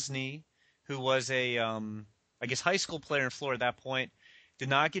son Osney, who was a high school player in Florida at that point, did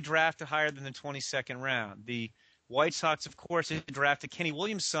not get drafted higher than the 22nd round. The White Sox, of course, had drafted Kenny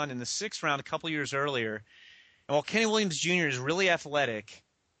Williams' son in the 6th round a couple years earlier. And while Kenny Williams Jr. is really athletic,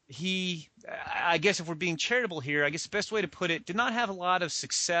 I guess if we're being charitable here, I guess the best way to put it, did not have a lot of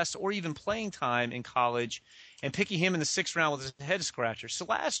success or even playing time in college, and picking him in the 6th round was a head scratcher. So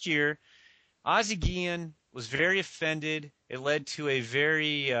last year, Ozzie Guillen was very offended. It led to a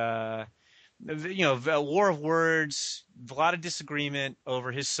very, a war of words, a lot of disagreement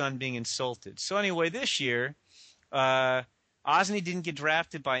over his son being insulted. So anyway, this year, Osney didn't get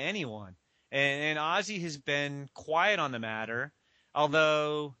drafted by anyone. And Ozzie has been quiet on the matter,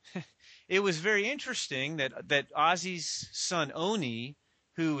 although it was very interesting that Ozzie's son, Oni,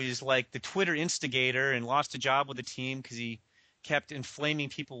 who is like the Twitter instigator and lost a job with the team because he kept inflaming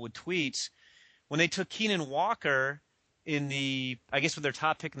people with tweets, when they took Keenan Walker with their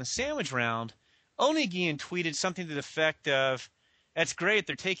top pick in the sandwich round, Oni Guillen tweeted something to the effect of, "That's great,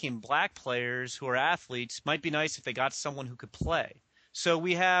 they're taking black players who are athletes. Might be nice if they got someone who could play." So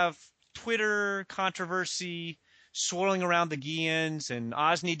we have Twitter controversy swirling around the Guillens, and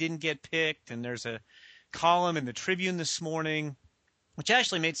Osney didn't get picked, and there's a column in the Tribune this morning, which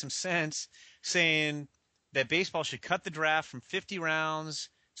actually made some sense, saying that baseball should cut the draft from 50 rounds.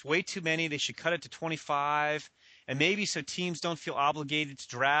 It's way too many. They should cut it to 25. And maybe so teams don't feel obligated to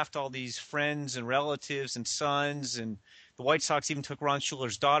draft all these friends and relatives and sons. And the White Sox even took Ron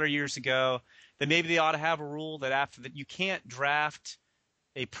Schuler's daughter years ago. That maybe they ought to have a rule that after that you can't draft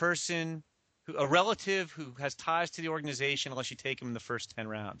a relative who has ties to the organization unless you take him in the first 10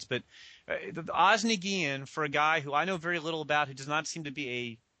 rounds. But Osney Guillen, for a guy who I know very little about, who does not seem to be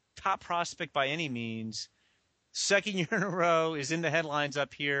a top prospect by any means, second year in a row is in the headlines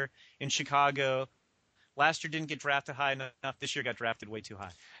up here in Chicago. Last year didn't get drafted high enough. This year got drafted way too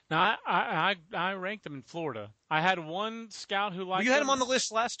high. Now, I ranked him in Florida. I had one scout who liked him. You had him on the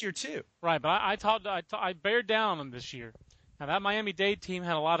list last year too. Right, but I bared down on him this year. Now, that Miami-Dade team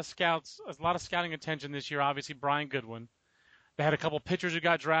had a lot of scouting attention this year. Obviously, Brian Goodwin. They had a couple pitchers who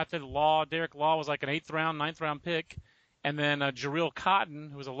got drafted. Derek Law was like an 8th round, 9th round pick. And then Jarrell Cotton,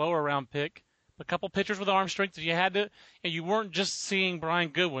 who was a lower round pick. A couple pitchers with arm strength. And you weren't just seeing Brian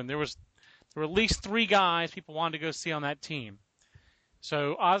Goodwin. There were at least 3 guys people wanted to go see on that team.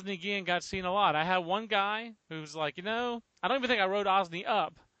 So Osney Guillen got seen a lot. I had one guy who was like, I don't even think I wrote Osney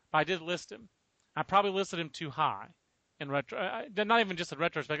up, but I did list him. I probably listed him too high in retro. Not even just in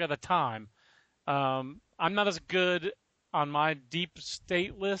retrospect, at the time. I'm not as good on my deep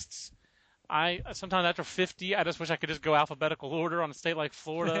state lists. I sometimes after 50, I just wish I could just go alphabetical order on a state like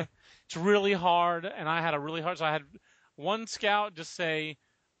Florida. It's really hard, and I had a really hard. So I had one scout just say,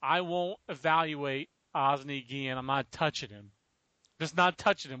 I won't evaluate Osney Guillen. I'm not touching him. Just not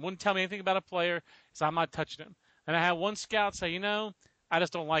touching him. Wouldn't tell me anything about a player, so I'm not touching him. And I had one scout say, I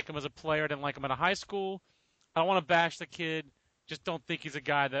just don't like him as a player. I didn't like him in a high school. I don't want to bash the kid. Just don't think he's a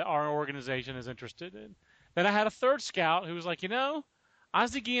guy that our organization is interested in. Then I had a third scout who was like,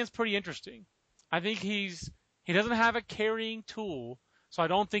 Osney Guillen's pretty interesting. I think he doesn't have a carrying tool, so I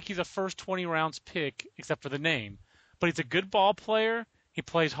don't think he's a first 20 rounds pick except for the name. But he's a good ball player. He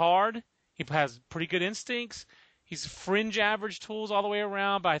plays hard. He has pretty good instincts. He's fringe average tools all the way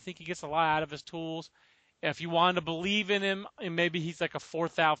around, but I think he gets a lot out of his tools. If you wanted to believe in him, and maybe he's like a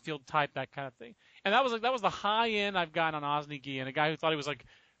 4th outfield type, that kind of thing. And that was the high end I've gotten on Osney Guillen, a guy who thought he was like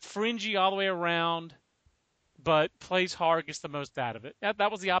fringy all the way around, but plays hard, gets the most out of it. That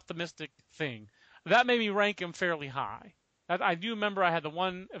was the optimistic thing. That made me rank him fairly high. I do remember I had the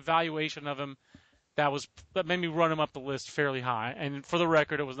one evaluation of him that made me run him up the list fairly high. And for the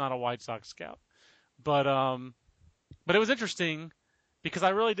record, it was not a White Sox scout. But it was interesting because I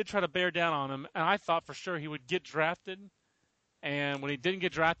really did try to bear down on him, and I thought for sure he would get drafted. And when he didn't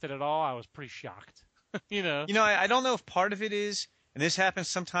get drafted at all, I was pretty shocked. I don't know if part of it is, and this happens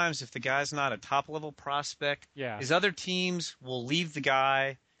sometimes if the guy's not a top-level prospect, is other teams will leave the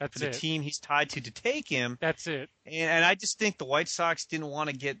guy for the team he's tied to take him. That's it. And I just think the White Sox didn't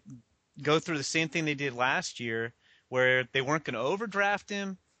want to go through the same thing they did last year, where they weren't going to overdraft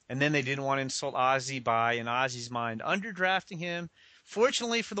him, and then they didn't want to insult Ozzie by, in Ozzie's mind, underdrafting him.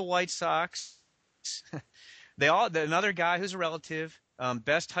 Fortunately for the White Sox, another guy who's a relative,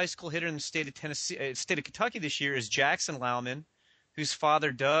 best high school hitter in the state of Kentucky this year is Jackson Lauman, whose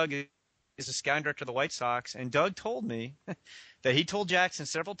father, Doug, is the scouting director of the White Sox. And Doug told me that he told Jackson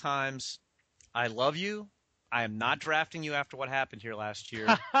several times, I love you. I am not drafting you after what happened here last year.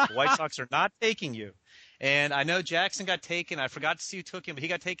 The White Sox are not taking you. And I know Jackson got taken. I forgot to see who took him, but he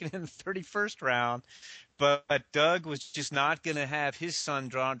got taken in the 31st round. But Doug was just not going to have his son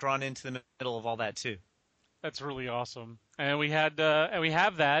drawn into the middle of all that too. That's really awesome. And we have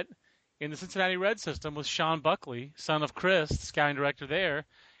that in the Cincinnati Red system with Sean Buckley, son of Chris, scouting director there.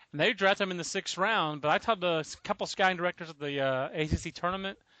 And they drafted him in the 6th round. But I talked to a couple scouting directors at the ACC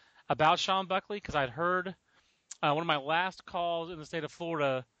tournament about Sean Buckley because I'd heard one of my last calls in the state of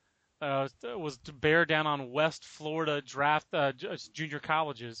Florida was to bear down on West Florida draft junior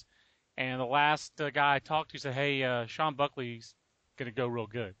colleges. And the last guy I talked to said, hey, Sean Buckley's going to go real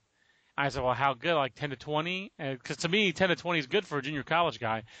good. I said, well, how good? Like 10 to 20? Because to me, 10 to 20 is good for a junior college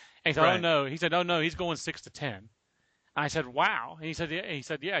guy. And he said, right. Oh, no. He said, oh, no, he's going 6 to 10. And I said, wow. And he said,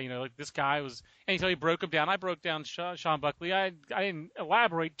 yeah, like this guy was – and he broke him down. I broke down Sean Buckley. I didn't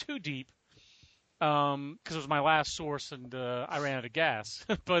elaborate too deep because it was my last source and I ran out of gas.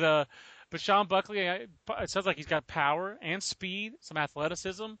 But Sean Buckley, it sounds like he's got power and speed, some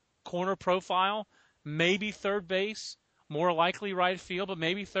athleticism, corner profile, maybe third base. More likely right field, but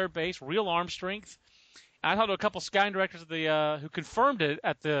maybe third base, real arm strength. And I talked to a couple scouting directors who confirmed it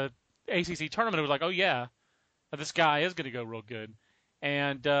at the ACC tournament. It was like, oh, yeah, this guy is going to go real good.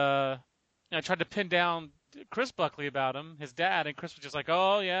 And I tried to pin down Chris Buckley about him, his dad, and Chris was just like,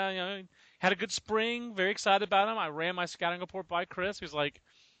 oh, yeah, he had a good spring, very excited about him. I ran my scouting report by Chris. He was like,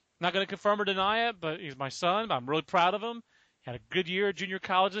 not going to confirm or deny it, but he's my son. But I'm really proud of him. Had a good year at junior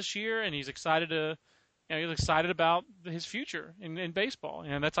college this year, and he's excited he's excited about his future in baseball.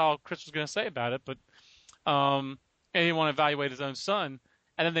 And that's all Chris was going to say about it. But and he didn't want to evaluate his own son.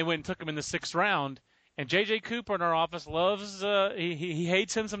 And then they went and took him in the 6th round. And J.J. Cooper in our office loves he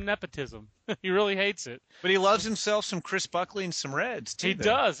hates him some nepotism. He really hates it. But he loves himself some Chris Buckley and some Reds, too. He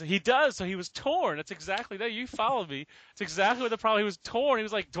does. So he was torn. That's exactly that. You followed me. It's exactly what the problem. He was torn. He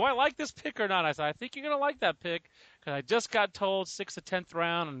was like, do I like this pick or not? I said, I think you're going to like that pick because I just got told 6th to 10th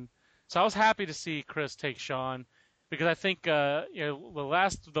round. And so I was happy to see Chris take Sean because I think the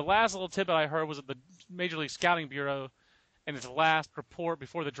last little tidbit I heard was at the Major League Scouting Bureau in its last report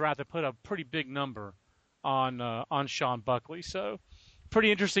before the draft. They put a pretty big number on Sean Buckley. So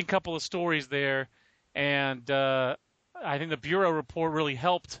pretty interesting couple of stories there. And I think the Bureau report really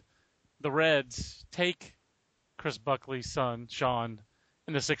helped the Reds take Chris Buckley's son, Sean,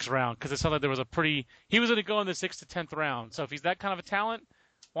 in the 6th round, because it sounded like there was he was going to go in the 6th to 10th round. So if he's that kind of a talent,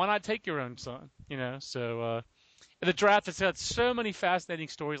 why not take your own son? So the draft has had so many fascinating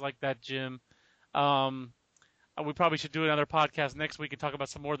stories like that, Jim. We probably should do another podcast next week and talk about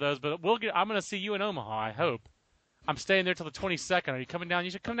some more of those. But I'm going to see you in Omaha, I hope. I'm staying there till the 22nd. Are you coming down?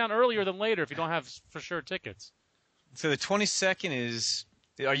 You should come down earlier than later if you don't have for sure tickets. So the 22nd is.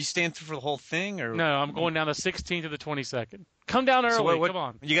 Are you staying through for the whole thing, or no? I'm going down the 16th to the 22nd. Come down early. So come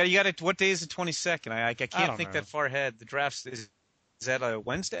on. You got it. What day is the 22nd? I can't think that far ahead. The draft is that a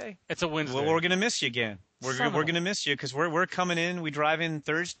Wednesday? It's a Wednesday. Well, we're gonna miss you again. We're gonna miss you because we're coming in. We drive in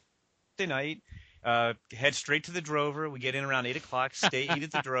Thursday night. Head straight to the Drover. We get in around 8:00. Eat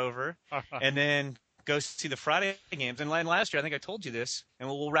at the Drover, and then go see the Friday games. And last year, I think I told you this, and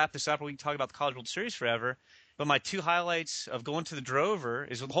we'll wrap this up. We can talk about the College World Series forever. But my 2 highlights of going to the Drover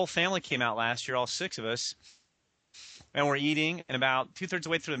is when the whole family came out last year, all 6 of us, and we're eating. And about 2/3 of the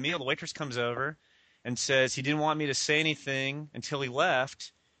way through the meal, the waitress comes over and says he didn't want me to say anything until he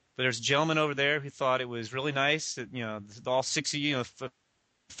left. But there's a gentleman over there who thought it was really nice that all 6 of you,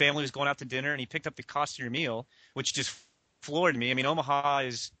 family was going out to dinner, and he picked up the cost of your meal, which just floored me. I mean, Omaha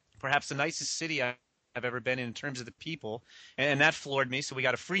is perhaps the nicest city I've ever been in terms of the people, and that floored me. So we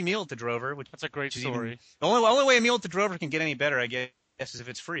got a free meal at the Drover, which that's a great story. The only way a meal at the Drover can get any better, I guess, is if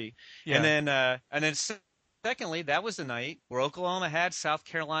it's free. Yeah. And then secondly, that was the night where Oklahoma had South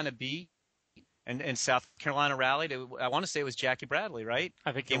Carolina beat, and South Carolina rallied. I want to say it was Jackie Bradley, right?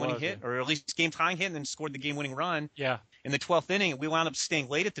 I think game-winning hit, or at least game-tying hit, and then scored the game-winning run. Yeah. In the 12th inning, we wound up staying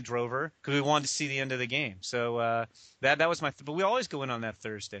late at the Drover because we wanted to see the end of the game. So that was my. But we always go in on that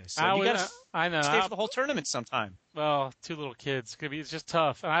Thursday. So you got to stay for the whole tournament sometime. Well, 2 little kids, it's just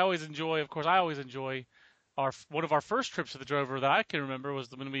tough. And I always enjoy one of our first trips to the Drover that I can remember was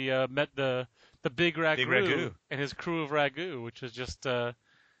when we met the Big Ragu and his crew of Ragu, which was just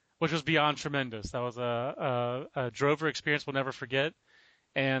which was beyond tremendous. That was a Drover experience we'll never forget.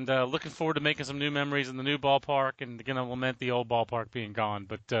 And looking forward to making some new memories in the new ballpark, and going to lament the old ballpark being gone.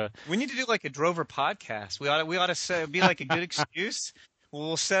 But we need to do like a Drover podcast. We ought to be like a good excuse.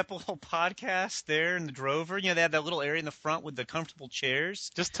 We'll set up a little podcast there in the Drover. They have that little area in the front with the comfortable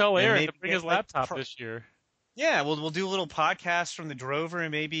chairs. Just tell Aaron to bring his laptop this year. Yeah, we'll do a little podcast from the Drover,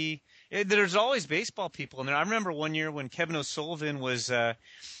 and maybe there's always baseball people in there. I remember one year when Kevin O'Sullivan was,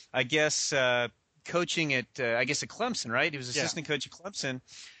 coaching at Clemson, right? He was assistant coach at Clemson,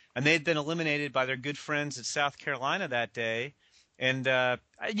 and they had been eliminated by their good friends at South Carolina that day. And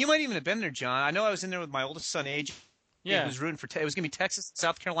you might even have been there, John. I know I was in there with my oldest son, AJ. Yeah. He was rooting for it was going to be Texas,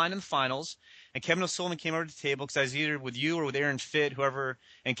 South Carolina in the finals, and Kevin O'Sullivan came over to the table because I was either with you or with Aaron Fitt, whoever,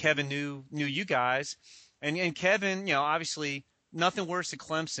 and Kevin knew you guys. And Kevin, obviously nothing worse at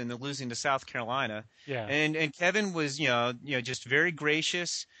Clemson than losing to South Carolina. Yeah. And Kevin was, just very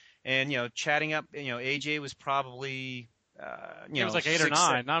gracious. And chatting up, AJ was probably, he was like 8 or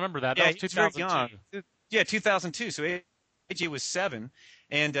 9. I remember that. Yeah, that was 2002. Very young. Yeah, 2002. So AJ was 7,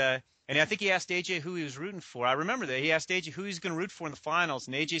 and I think he asked AJ who he was rooting for. I remember that he asked AJ who he was going to root for in the finals,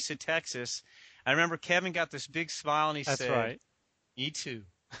 and AJ said Texas. I remember Kevin got this big smile, and he said, right. Me too.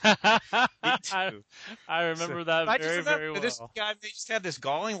 Me too. I remember that very well. This guy, they just had this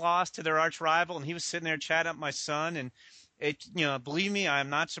galling loss to their arch rival, and he was sitting there chatting up my son, and believe me, I'm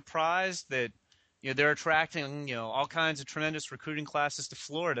not surprised that they're attracting all kinds of tremendous recruiting classes to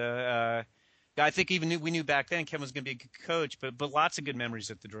Florida. I think we knew back then Kevin was going to be a good coach, but lots of good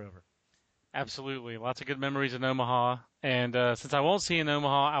memories at the Drover. Absolutely, lots of good memories in Omaha. And since I won't see you in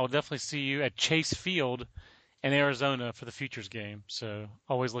Omaha, I will definitely see you at Chase Field in Arizona for the Futures game. So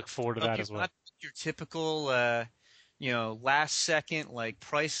always look forward to that as well. Not your typical last second, like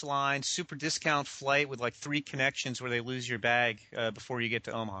Priceline, super discount flight with like 3 connections where they lose your bag before you get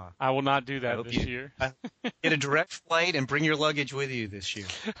to Omaha. I will not do that this year. Get a direct flight and bring your luggage with you this year.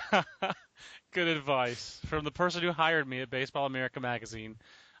 Good advice from the person who hired me at Baseball America magazine,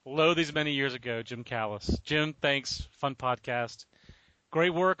 these many years ago, Jim Callis. Jim, thanks. Fun podcast.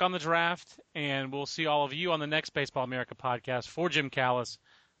 Great work on the draft, and we'll see all of you on the next Baseball America podcast. For Jim Callis,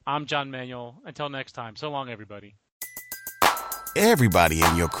 I'm John Manuel. Until next time, so long, everybody. Everybody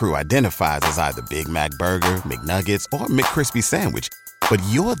in your crew identifies as either Big Mac Burger, McNuggets, or McCrispy Sandwich. But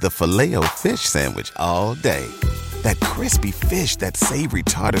you're the Filet-O-Fish Sandwich all day. That crispy fish, that savory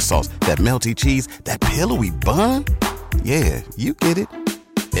tartar sauce, that melty cheese, that pillowy bun. Yeah, you get it.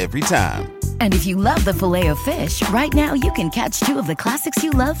 Every time. And if you love the Filet-O-Fish, right now you can catch 2 of the classics you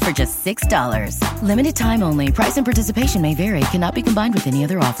love for just $6. Limited time only. Price and participation may vary. Cannot be combined with any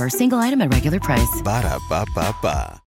other offer. Single item at regular price. Ba-da-ba-ba-ba.